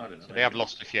 Oh, I don't know. So they have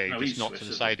lost a few, just not to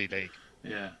the Saudi league.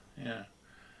 Yeah.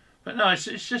 But no, it's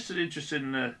just an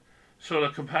interesting sort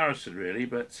of comparison, really.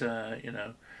 But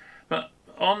but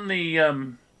on the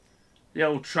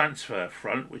old transfer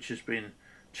front, which has been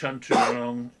chuntering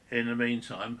along in the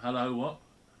meantime. Hello, what?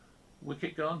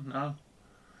 Wicket gone?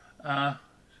 No.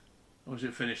 Or is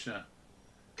it finished now?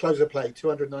 Close of play,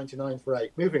 299 for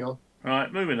 8. Moving on.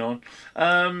 Right, moving on.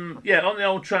 On the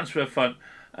old transfer front,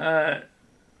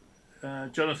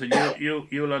 Jonathan,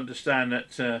 you'll understand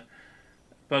that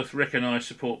both Rick and I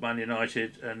support Man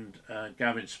United, and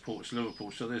Gavin supports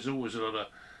Liverpool. So there's always a lot of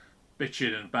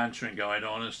bitching and bantering going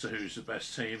on as to who's the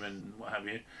best team and what have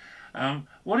you.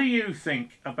 What do you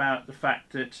think about the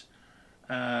fact that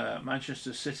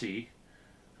Manchester City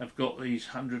have got these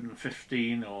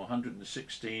 115 or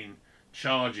 116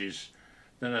 charges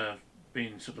that have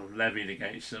been sort of levied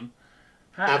against them?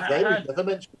 Have they? We've never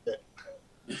mentioned it.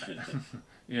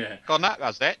 Yeah. Gone up,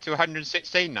 has it? To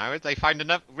 116 now. They find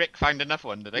enough. Rick found another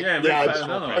one, did they? Yeah,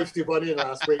 I posted one in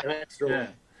last week, an extra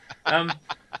one.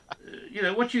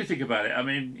 What do you think about it? I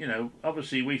mean,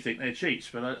 obviously we think they're cheats,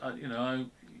 but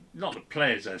not the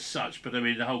players as such, but I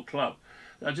mean the whole club.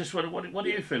 I just wonder, what do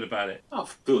you feel about it? I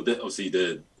feel that obviously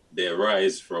their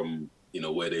rise from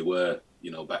where they were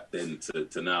back then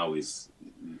to now is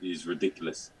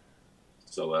ridiculous.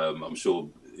 So I'm sure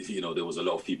there was a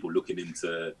lot of people looking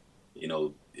into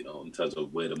in terms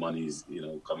of where the money's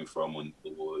coming from,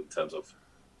 or in terms of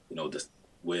just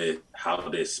how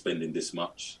they're spending this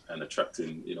much and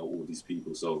attracting all these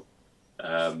people. So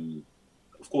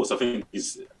of course I think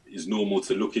it's normal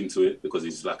to look into it, because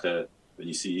it's like when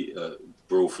you see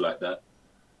growth like that.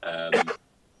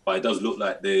 But it does look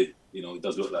like it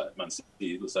does look like Man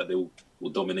City. It looks like they will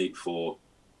dominate for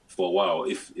a while.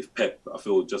 If Pep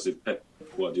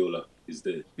Guardiola is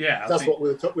there. Yeah, that's what we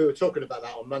were talking about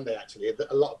that on Monday. Actually,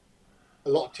 that a lot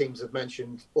of teams have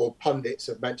mentioned, or pundits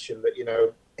have mentioned,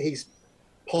 that he's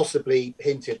possibly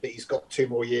hinted that he's got 2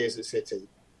 more years at City,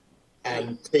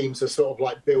 and teams are sort of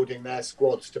like building their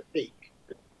squads to peak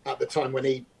at the time when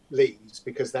he leaves,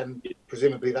 because then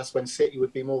presumably that's when City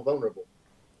would be more vulnerable.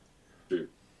 True.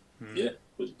 Yeah,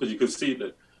 because you could see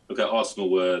that. Look at Arsenal,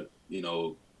 were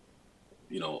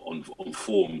on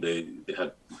form. They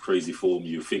had crazy form.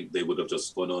 You think they would have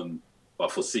just gone on,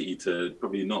 but for City to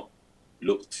probably not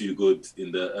look too good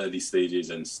in the early stages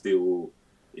and still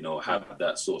have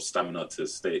that sort of stamina to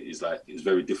stay is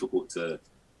very difficult to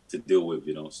deal with.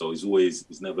 So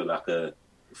it's never like a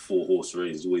 4-horse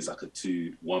race. It's always like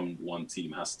one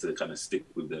team has to kind of stick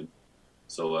with them.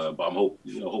 So, but I'm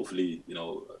hopefully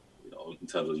in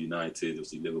terms of United,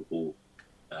 obviously Liverpool.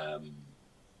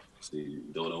 Obviously,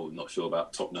 not sure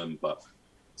about Tottenham, but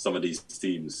some of these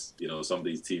teams,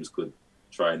 could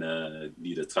try and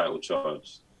lead a title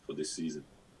charge for this season.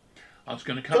 I was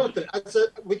going to come. Jonathan,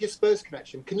 with your Spurs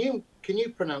connection, can you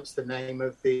pronounce the name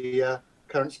of the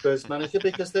current Spurs manager?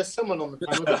 Because there's someone on the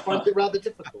panel that finds it rather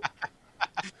difficult.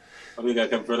 I think I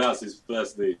can pronounce his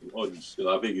first name, Onj.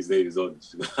 I think his name is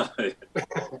Onj.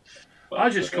 I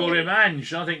just call him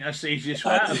Ange. I think that's the easiest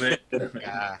way out of it.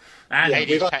 Yeah. Ange,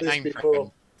 We've had this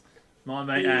before. My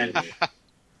mate Ange.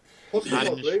 What's the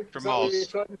Ange Blue? from Is that what you're Oz.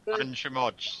 trying to say? Ange from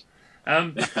Oz.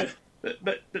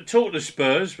 But talk to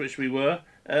Spurs, which we were.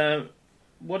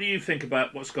 What do you think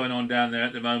about what's going on down there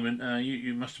at the moment?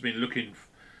 You must have been looking,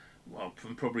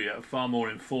 from probably a far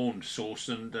more informed source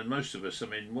than most of us. I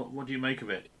mean, what do you make of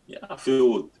it? Yeah, I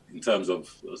feel in terms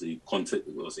of obviously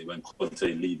when Conte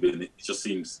leaving, it just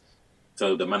seems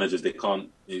to the managers they can't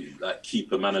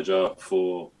keep a manager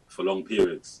for long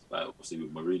periods. Like obviously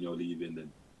with Mourinho leaving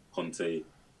and Conte,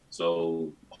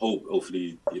 so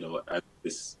hopefully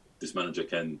this manager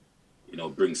can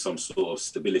bring some sort of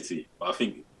stability. But I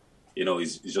think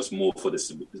it's just more for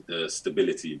the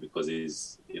stability because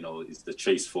it's the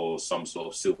chase for some sort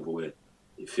of silverware.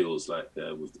 It feels like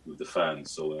with the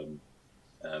fans. So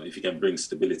if he can bring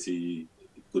stability,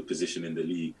 good position in the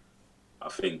league, I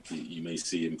think you may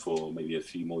see him for maybe a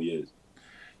few more years.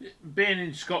 Being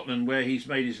in Scotland, where he's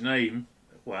made his name,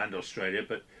 and Australia,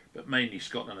 but mainly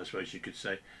Scotland, I suppose you could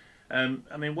say.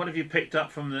 I mean, what have you picked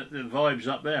up from the vibes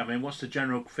up there? I mean, what's the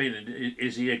general feeling?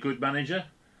 Is he a good manager?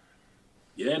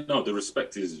 Yeah, no, the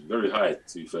respect is very high,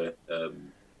 to be fair.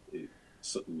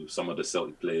 Some of the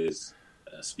Celtic players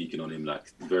speaking on him,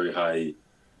 like, very high.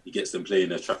 He gets them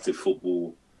playing attractive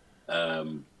football,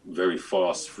 very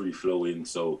fast, free-flowing.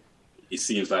 So it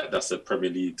seems like that's a Premier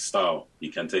League style he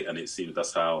can take. And it seems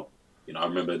that's how, I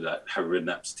remember that Harry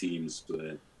Redknapp's teams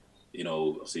where,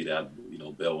 obviously they had,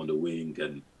 Bell on the wing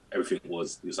and everything it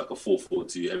was like a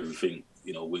 4-4-2, everything,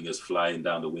 wingers flying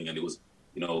down the wing. And it was,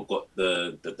 got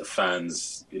the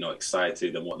fans,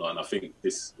 excited and whatnot. And I think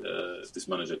this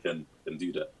manager can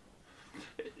do that.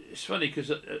 It's funny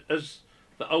because as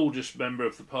the oldest member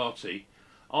of the party,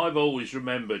 I've always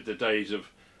remembered the days of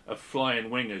flying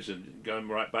wingers and going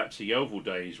right back to Yeovil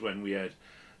days when we had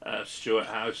Stuart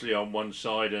Housley on one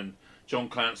side and John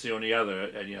Clancy on the other,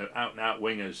 and out and out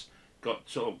wingers got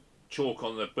sort of chalk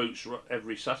on their boots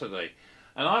every Saturday.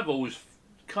 And I've always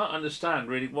can't understand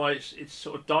really why it's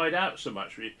sort of died out so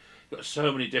much. We've got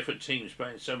so many different teams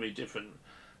playing so many different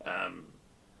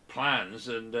plans,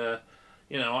 and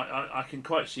I can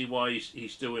quite see why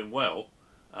he's doing well.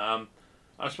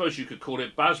 I suppose you could call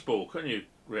it Bazball, couldn't you,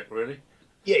 Rick? Really?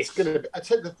 Yeah, it's going to. I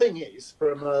tell you, the thing is,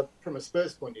 from a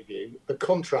Spurs point of view, the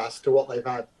contrast to what they've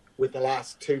had with the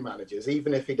last two managers.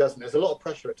 Even if he doesn't, there's a lot of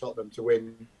pressure at Tottenham to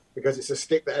win because it's a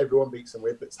stick that everyone beats them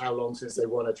with. It's how long since they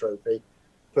won a trophy.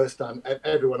 First time,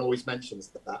 everyone always mentions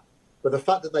that. But the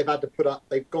fact that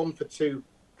they've gone for two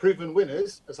proven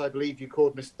winners, as I believe you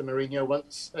called Mr. Mourinho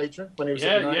once, Adrian, when he was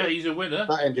at United. Yeah, he's a winner.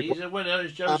 He's a winner,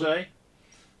 as Jose.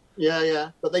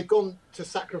 Yeah. But they've gone to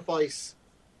sacrifice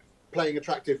playing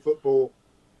attractive football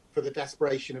for the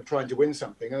desperation of trying to win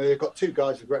something. And they've got two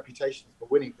guys with reputations for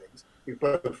winning things who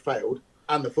both failed,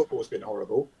 and the football's been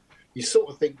horrible. You sort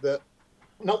of think that,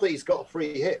 not that he's got a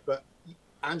free hit, but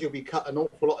Ange will be cut an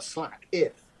awful lot of slack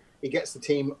if he gets the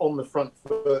team on the front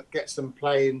foot, gets them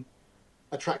playing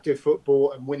attractive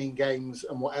football and winning games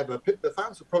and whatever. The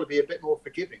fans will probably be a bit more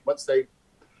forgiving once they've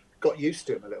got used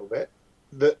to him a little bit.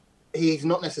 That he's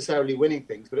not necessarily winning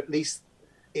things, but at least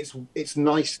it's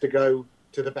nice to go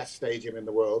to the best stadium in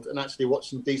the world and actually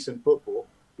watch some decent football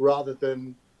rather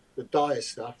than the dire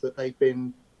stuff that they've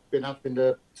been having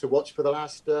to watch for the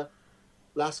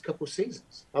last couple of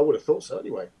seasons. I would have thought so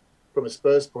anyway, from a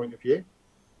Spurs point of view,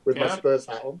 with my Spurs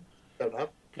hat on. Don't have.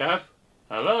 Gav,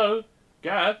 hello,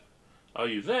 Gav, are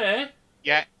you there?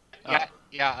 Yeah, I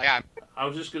am. I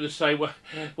was just going to say, what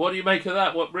do you make of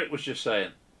that? What Rick was just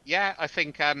saying. Yeah, I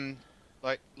think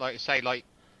like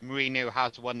Mourinho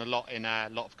has won a lot in a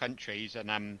lot of countries,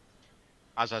 and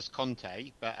as has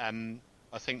Conte. But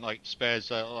I think like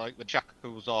Spurs are like the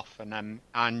shackles off, and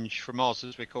Ange from Oz,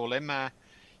 as we call him,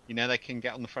 they can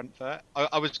get on the front foot.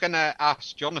 I was going to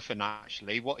ask Jonathan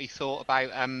actually what he thought about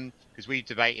because we've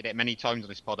debated it many times on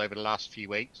this pod over the last few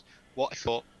weeks. What he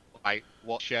thought about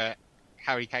what shirt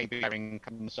Harry Kane be wearing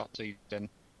coming the start season,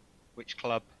 which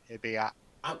club he'll be at.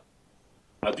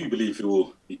 I do believe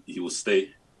he will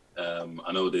stay.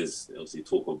 I know there's obviously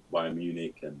talk of Bayern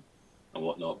Munich and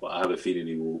whatnot, but I have a feeling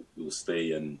he will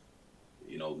stay, and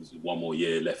there's one more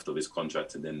year left of his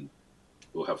contract, and then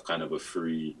he'll have kind of a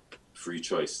free free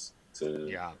choice to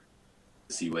Yeah.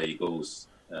 see where he goes.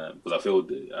 Because I feel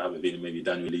I have a feeling maybe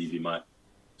Daniel Levy might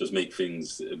just make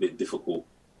things a bit difficult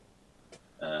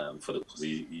because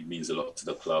he means a lot to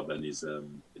the club, and he's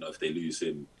if they lose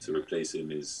him, to replace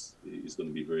him is going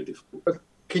to be very difficult. But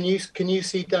can you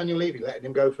see Daniel Levy letting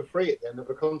him go for free at the end of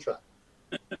a contract?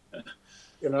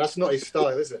 That's not his style,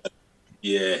 is it?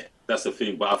 Yeah, that's the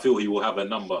thing. But I feel he will have a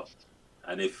number,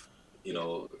 and if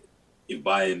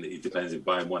Bayern, it depends if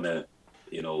Bayern want to,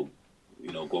 go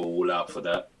all out for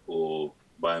that, or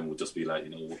Bayern will just be like,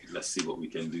 let's see what we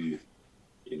can do,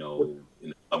 in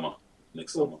the summer,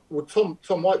 next summer. Well, Tom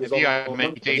White was on. Have you had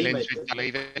many dealings with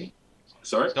Levy?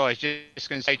 Sorry? So I was just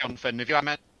going to say, Jonathan, did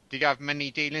you have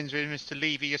many dealings with Mr.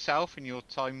 Levy yourself in your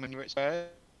time when you were at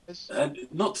Spurs?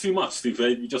 Not too much, to be fair.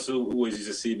 You just always used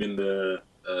to see him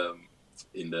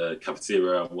in the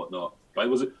cafeteria and whatnot. But it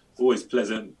was always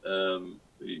pleasant.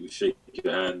 He would shake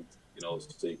your hand,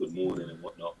 say good morning and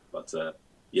whatnot. But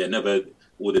never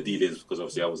all the dealings, because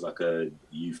obviously I was like a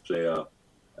youth player.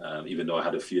 Even though I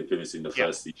had a few appearances in the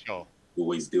first team, sure.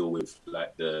 Always deal with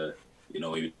like the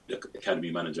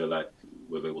academy manager, like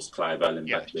whether it was Clive Allen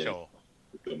back then, sure.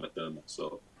 McDermott.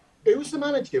 So who was the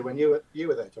manager when you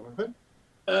were there, Jonathan?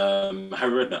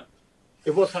 Harry Redknapp.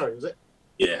 It was Harry, was it?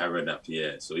 Yeah, Harry Redknapp.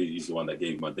 Yeah, so he's the one that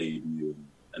gave my debut,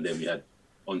 and then we had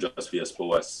Andres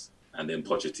Villas-Boas and then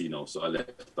Pochettino. So I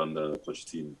left under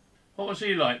Pochettino. What was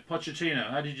he like, Pochettino?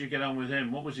 How did you get on with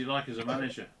him? What was he like as a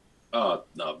manager? No,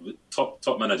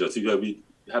 top manager. We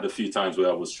had a few times where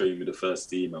I was training with the first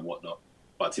team and whatnot,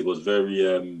 but he was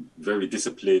very very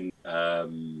disciplined.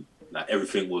 Like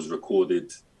everything was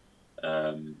recorded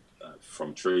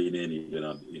from training,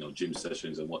 even gym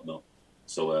sessions and whatnot.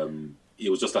 So he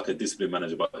was just like a disciplined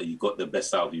manager, but he got the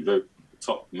best out of you. Very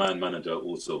top man manager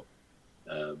also.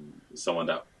 Someone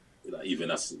that even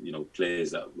as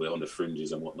players that were on the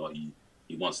fringes and whatnot,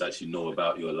 he wants to actually know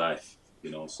about your life.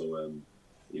 So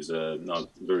he's a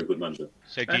very good manager.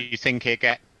 So do you think he'll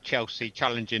get Chelsea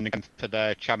challenging again for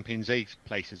the Champions League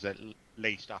places at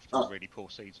least after a really poor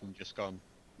season just gone?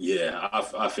 Yeah,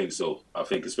 I think so. I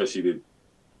think especially with,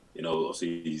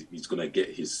 obviously he's going to get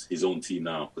his own team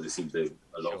now, because it seems that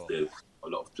a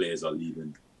lot of players are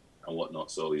leaving and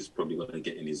whatnot. So he's probably going to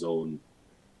get in his own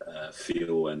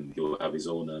feel, and he'll have his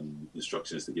own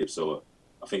instructions to give. So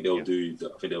I think they'll do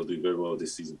very well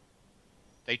this season.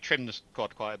 They trimmed the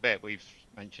squad quite a bit. We've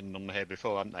mentioned on here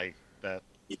before, haven't they?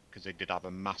 Because they did have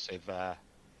a massive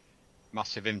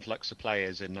influx of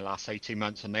players in the last 18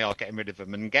 months, and they are getting rid of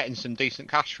them and getting some decent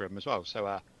cash for them as well.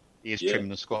 So he is trimming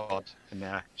the squad, and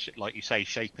like you say,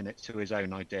 shaping it to his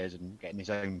own ideas and getting his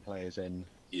own players in.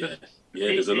 Yeah.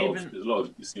 There's a lot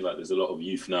of you see, like there's a lot of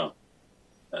youth now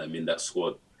in that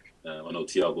squad. I know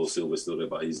Thiago Silva's still there,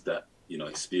 but he's that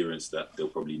experience that they'll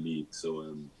probably need.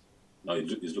 So no,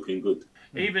 he's looking good.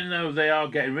 Even though they are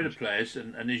getting rid of players,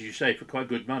 and as you say, for quite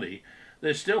good money,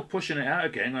 they're still pushing it out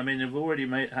again. I mean, they've already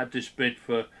had this bid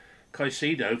for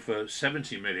Caicedo for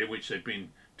 70 million, which they've been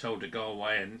told to go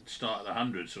away and start at the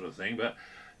 100 sort of thing. But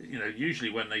usually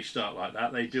when they start like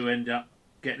that, they do end up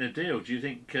getting a deal. Do you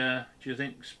think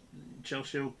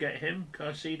Chelsea will get him,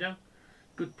 Caicedo?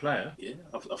 Good player. Yeah,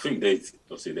 I think they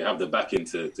have the backing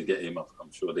to get him.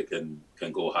 I'm sure they can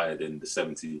go higher than the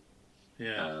 70.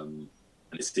 Yeah.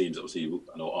 And it seems, obviously,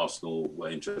 I know Arsenal were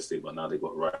interested, but now they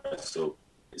got Rice. So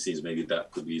it seems maybe that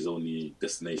could be his only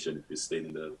destination if he's staying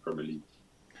in the Premier League.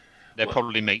 They'll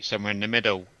probably meet somewhere in the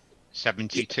middle.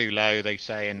 70 too low, they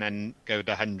say, and then go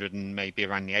to 100 and maybe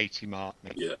around the 80 mark.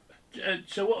 Maybe. Yeah.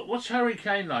 So what's Harry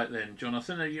Kane like then,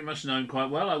 Jonathan? You must know him quite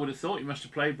well. I would have thought you must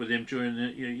have played with him during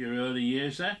your early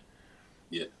years there.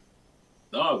 Yeah.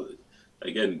 No,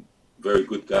 again, very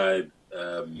good guy.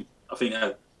 I think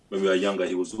when we were younger,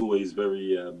 he was always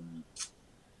very,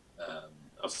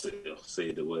 I'll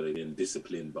say the word again,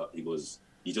 disciplined, but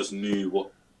he just knew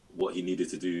what he needed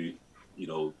to do,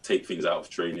 take things out of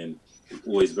training.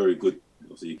 Always very good.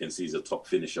 Obviously, you can see he's a top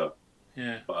finisher.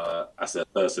 Yeah. But as a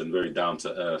person, very down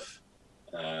to earth,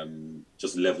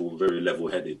 just very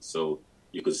level-headed. So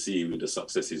you could see with the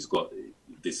success he's got,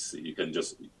 you can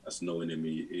just, as knowing him,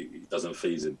 he doesn't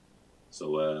faze him.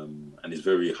 So and he's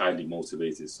very highly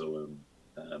motivated. So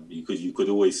you could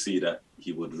always see that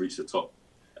he would reach the top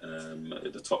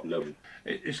at the top level.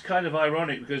 It's kind of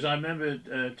ironic because I remember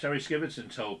Terry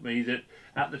Skiverton told me that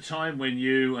at the time when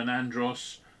you and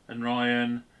Andros and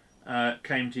Ryan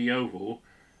came to Yeovil,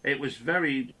 it was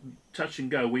very touch and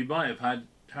go. We might have had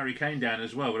Harry Kane down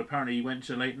as well, but apparently he went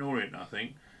to Leyton Orient, I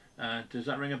think. Does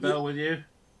that ring a bell with you?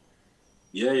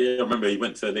 Yeah. I remember he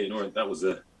went to Leyton Orient. I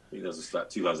think that was like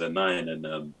 2009,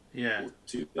 and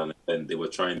 2010. They were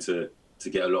trying to to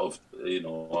get a lot of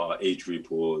our age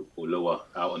group or lower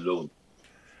out on loan.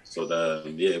 So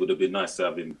it would have been nice to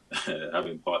have him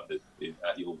partnered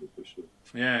at Yeovil for sure.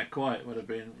 Yeah, quite would have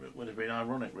been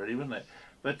ironic, really, wouldn't it?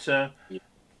 But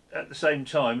at the same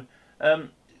time,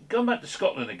 going back to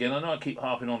Scotland again, I know I keep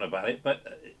harping on about it, but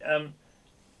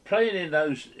playing in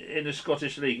the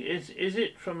Scottish League, is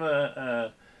it from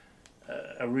a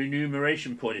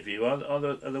remuneration point of view? Are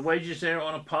the wages there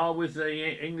on a par with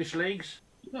the English leagues?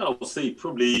 Yeah, I would say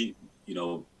probably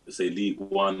say League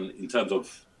One in terms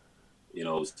of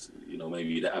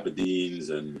maybe the Aberdeens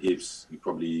and Hibs. You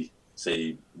probably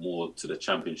say more to the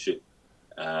Championship,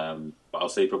 but I'll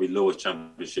say probably lowest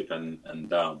Championship and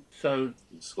down. So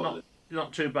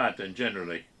not too bad then,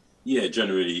 generally. Yeah,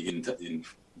 generally in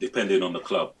depending on the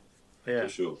club. Yeah, for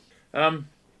sure.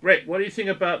 Rick, what do you think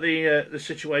about the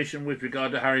situation with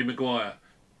regard to Harry Maguire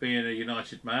being a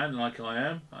United man like I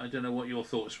am? I don't know what your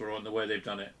thoughts were on the way they've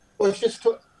done it. Well, it's just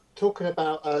talking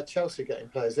about Chelsea getting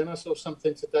players in. I saw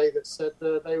something today that said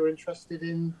they were interested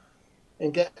in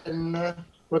getting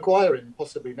Maguire in,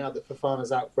 possibly now that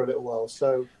Fofana's out for a little while.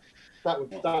 So that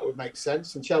would make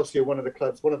sense. And Chelsea are one of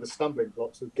the stumbling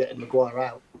blocks of getting Maguire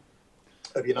out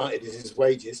of United is his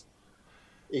wages.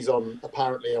 He's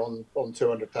apparently on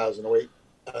 200,000 a week,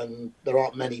 and there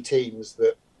aren't many teams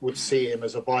that would see him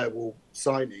as a viable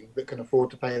signing that can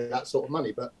afford to pay that sort of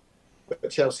money, but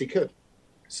Chelsea could.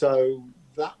 So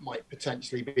that might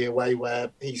potentially be a way where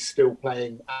he's still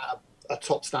playing at a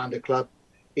top standard club.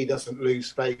 He doesn't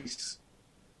lose face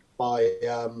by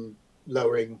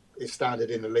lowering his standard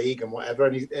in the league and whatever.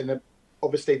 And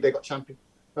obviously they got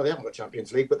they haven't got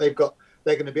Champions League, but they're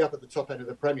going to be up at the top end of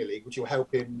the Premier League, which will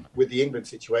help him with the England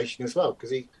situation as well.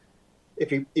 Because if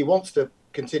he wants to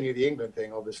continue the England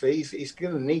thing, obviously he's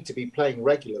going to need to be playing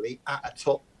regularly at a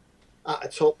top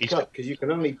club, because you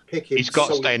can only pick him. He's got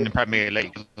to stay in the Premier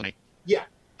League, doesn't he? Yeah,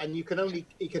 and he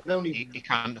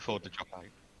can't afford to drop out.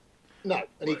 No,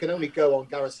 and he can only go on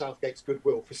Gareth Southgate's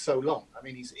goodwill for so long. I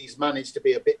mean, he's managed to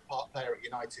be a bit part player at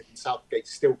United, and Southgate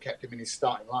still kept him in his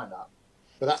starting lineup.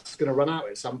 But that's going to run out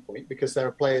at some point, because there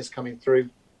are players coming through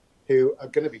who are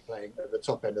going to be playing at the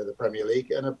top end of the Premier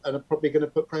League and are probably going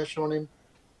to put pressure on him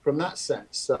from that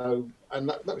sense. So, and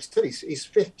that was still he's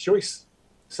fifth choice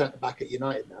centre back at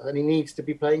United now, and he needs to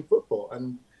be playing football.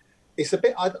 And it's a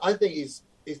bit. I think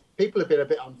people have been a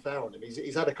bit unfair on him.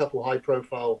 He's had a couple high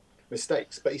profile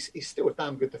mistakes, but he's still a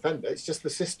damn good defender. It's just the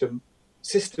system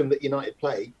that United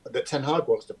play, that Ten Hag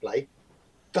wants to play,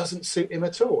 doesn't suit him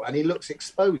at all, and he looks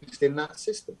exposed in that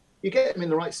system. You get him in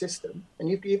the right system, and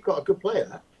you've got a good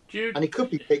player, and he could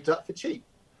be picked up for cheap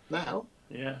now.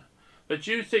 Yeah, but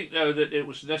do you think though that it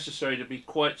was necessary to be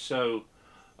quite so?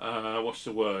 What's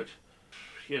the word?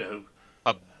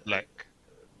 Public.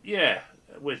 Yeah,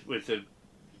 with the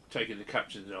taking the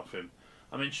captains off him.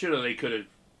 I mean, surely they could have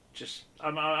just.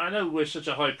 I know we're such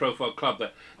a high-profile club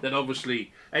that then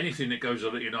obviously anything that goes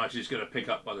on at United is going to pick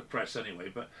up by the press anyway.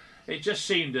 But it just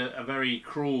seemed a very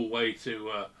cruel way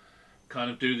to kind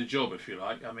of do the job, if you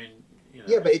like. I mean,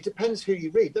 Yeah, but it depends who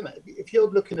you read, doesn't it? If you're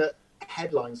looking at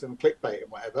headlines and clickbait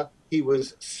and whatever, he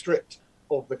was stripped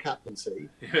of the captaincy.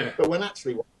 Yeah. But when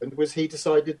actually what happened was he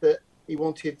decided that he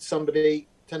wanted somebody.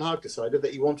 Ten Hag decided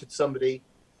that he wanted somebody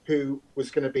who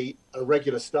was going to be a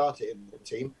regular starter in the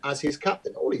team as his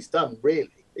captain. All he's done,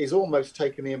 really, is almost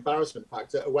taken the embarrassment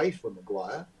factor away from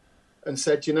Maguire and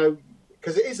said,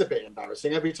 because it is a bit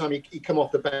embarrassing. Every time he come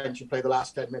off the bench and play the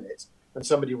last 10 minutes and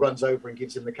somebody runs over and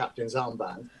gives him the captain's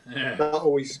armband, that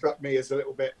always struck me as a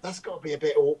little bit, that's got to be a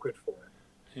bit awkward for him.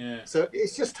 Yeah. So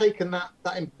it's just taken that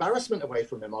embarrassment away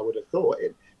from him, I would have thought.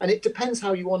 And it depends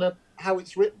how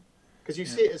it's written. Because you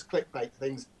see it as clickbait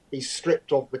things, he's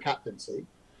stripped of the captaincy.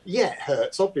 Yeah, it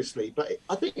hurts, obviously, but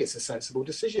I think it's a sensible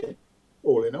decision,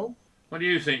 all in all. What do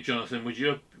you think, Jonathan? Would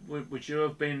you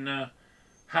have been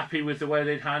happy with the way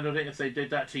they'd handled it if they did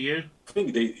that to you? I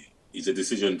think it's a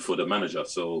decision for the manager,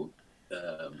 so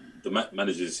the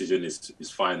manager's decision is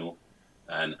final.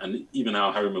 And even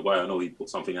now, Harry Maguire, I know he put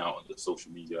something out on the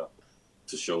social media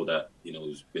to show that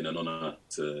it's been an honour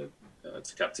to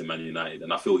captain Man United,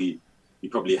 and I feel he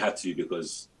probably had to,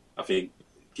 because I think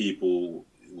people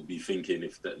will be thinking,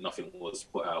 if nothing was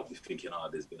put out, be thinking,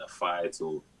 there's been a fight,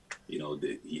 or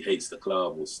he hates the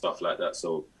club or stuff like that.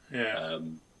 So yeah.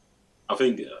 I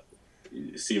think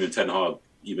Steven Ten Hag,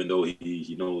 even though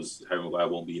he knows Harry Maguire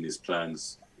won't be in his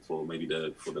plans for maybe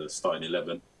for the starting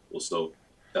 11 or so,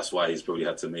 that's why he's probably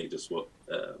had to make just what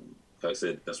Kirk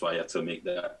said. That's why he had to make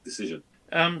that decision.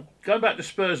 Going back to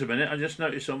Spurs a minute, I just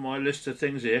noticed on my list of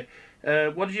things here.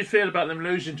 What did you feel about them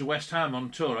losing to West Ham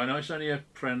on tour? I know it's only a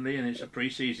friendly and it's a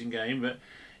pre-season game, but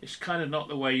it's kind of not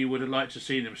the way you would have liked to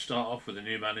see them start off with a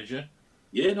new manager.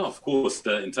 Yeah, no, of course,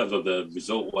 in terms of the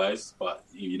result-wise, but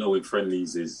in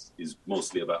friendlies is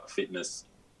mostly about fitness.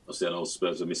 Obviously, I know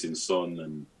Spurs are missing Son,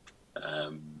 and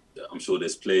I'm sure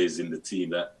there's players in the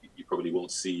team that you probably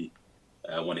won't see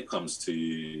when it comes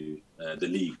to the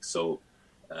league. So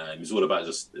it's all about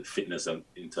just fitness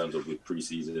in terms of with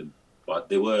pre-season. But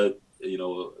they were,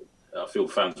 I feel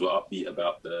fans were upbeat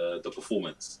about the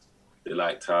performance. They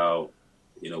liked how,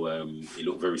 it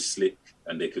looked very slick,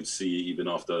 and they could see even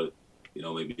after,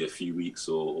 maybe a few weeks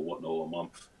or whatnot, or a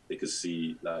month, they could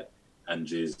see like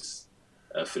Ange's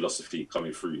philosophy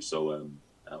coming through. So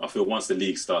I feel once the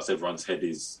league starts, everyone's head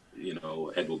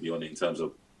will be on it in terms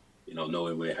of,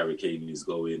 knowing where Harry Kane is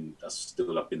going. That's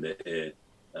still up in the air.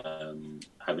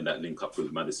 Having that link up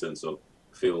with Maddison. So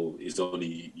I feel it's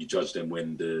only you judge them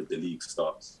when the league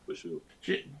starts, for sure.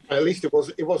 At least it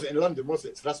wasn't in London, was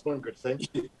it? So that's one good thing.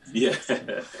 Yeah.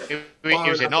 It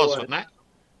was in Oz, wasn't it?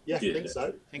 Yeah, I think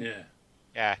so.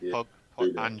 Yeah.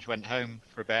 Ange went home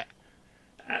for a bit.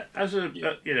 As a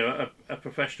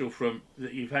professional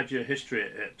that you've had your history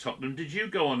at Tottenham, did you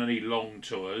go on any long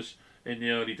tours in the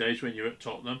early days when you were at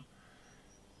Tottenham?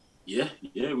 Yeah,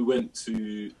 we went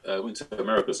to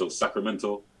America, so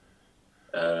Sacramento.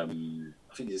 I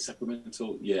think it's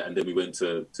Sacramento. Yeah, and then we went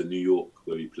to New York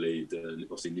where we played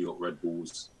obviously New York Red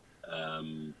Bulls.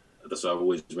 That's why I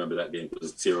always remember that game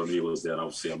because Thierry Henry was there, and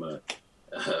obviously I'm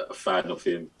a fan of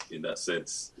him in that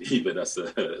sense, even as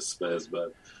a Spurs.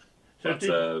 But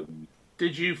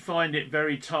did you find it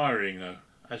very tiring though,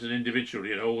 as an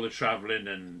individual? All the travelling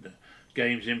and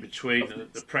games in between,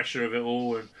 and the pressure of it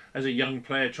all, and as a young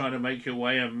player trying to make your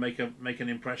way and make an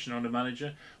impression on the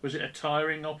manager. Was it a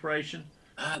tiring operation?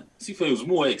 It was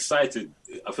more excited.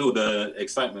 I feel the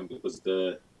excitement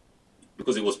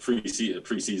because it was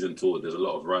pre-season tour. There's a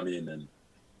lot of running, and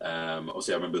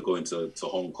obviously I remember going to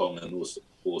Hong Kong and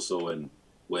also and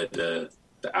where the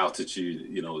altitude,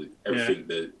 everything,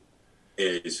 the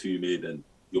air is humid, and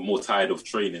you're more tired of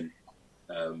training.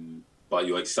 But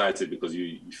you're excited because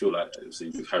you feel like,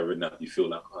 obviously with Harry Redknapp, you feel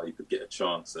like you could get a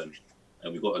chance, and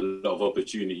we got a lot of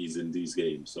opportunities in these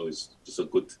games. So it's just a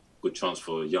good chance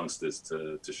for youngsters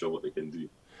to show what they can do.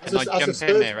 Can I jump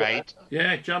in there, right?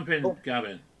 Yeah, jump in,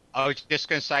 Gavin. I was just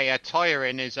going to say,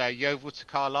 tiring is Yeovil to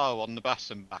Carlisle on the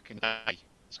bus and back in the day,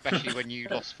 especially when you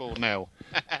lost 4-0.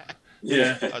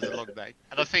 Yeah, that was a long day.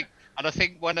 And I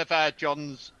think one of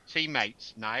John's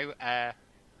teammates now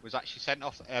was actually sent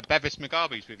off. Bevis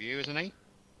Mugabe's with you, isn't he?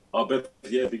 Oh, Big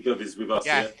Bevis with us.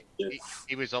 Yeah.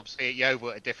 He was obviously at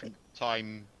Yeovil at a different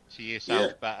time to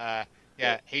yourself, but I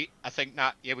think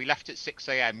that we left at 6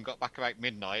 a.m, got back about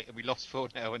midnight, and we lost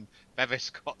 4-0, and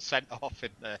Bevis got sent off in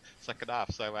the second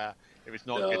half. So it was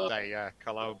not a good day,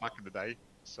 Carlisle back in the day.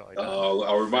 So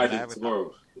I'll remind him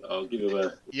tomorrow. I'll give him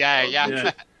a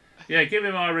yeah. Give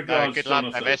him our regards. Good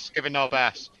lad, Bevis. Give him our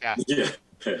best. Yeah.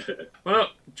 Well,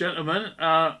 gentlemen,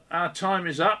 our time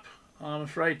is up, I'm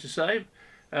afraid to say.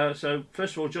 So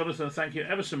first of all, Jonathan, thank you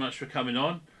ever so much for coming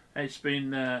on. It's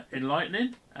been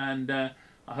enlightening, and I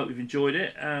hope you've enjoyed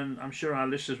it, and I'm sure our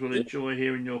listeners will enjoy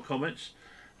hearing your comments.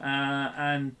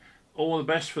 And all the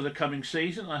best for the coming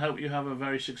season. I hope you have a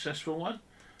very successful one.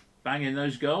 Bang in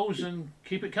those goals and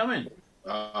keep it coming.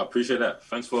 I appreciate that.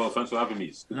 Thanks for having me.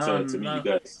 It's good to meet you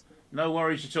guys. No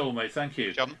worries at all, mate. Thank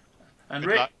you. John, and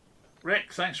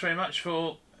Rick, thanks very much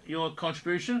for your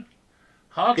contribution.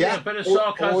 Hardly a bit of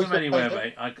sarcasm anywhere,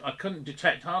 mate. I couldn't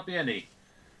detect hardly any.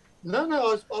 No,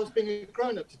 I was being a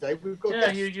grown-up today. We've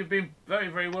got you've been very,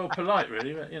 very well polite,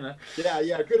 really. But,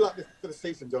 Yeah. Good luck for the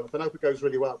season, Jonathan. I hope it goes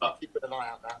really well. Keep an eye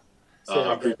out now.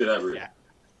 I appreciate that, Rick.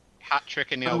 Hat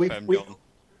trick in the old firm, John.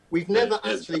 We've never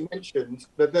actually mentioned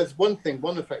that there's one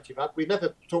effect you've had. We've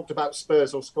never talked about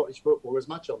Spurs or Scottish football as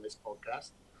much on this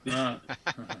podcast. I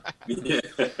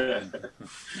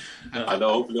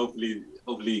know.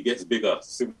 Hopefully it gets bigger,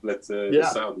 similar to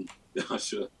Saudi.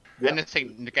 Sure.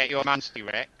 Anything to get your Man City,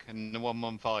 Rick, and the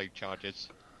 115 charges.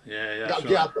 Yeah.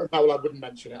 Well, I wouldn't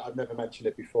mention it. I've never mentioned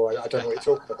it before. I don't know what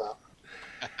you're talking about.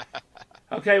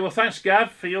 Okay, well, thanks,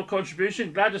 Gav, for your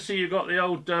contribution. Glad to see you got the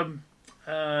old.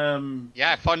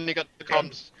 Finally got the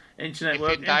comms. Internet if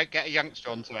working. Don't get a youngster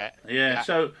onto it. Yeah.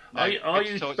 So, are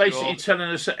you basically telling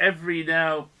us that every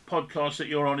now podcast that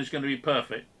you're on is going to be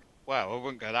perfect? Well, I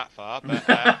wouldn't go that far, but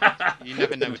you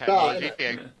never know technology.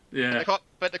 Yeah.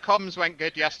 But the comms went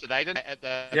good yesterday, didn't it?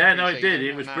 It did.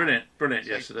 It was brilliant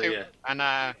yesterday.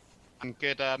 Yeah. And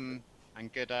good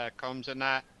comms,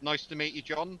 and nice to meet you,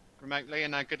 John, remotely,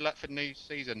 and good luck for the new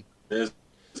season. Yes,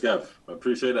 Gav. I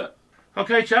appreciate that.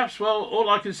 Okay, chaps. Well, all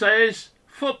I can say is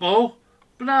football.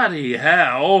 Bloody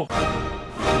hell.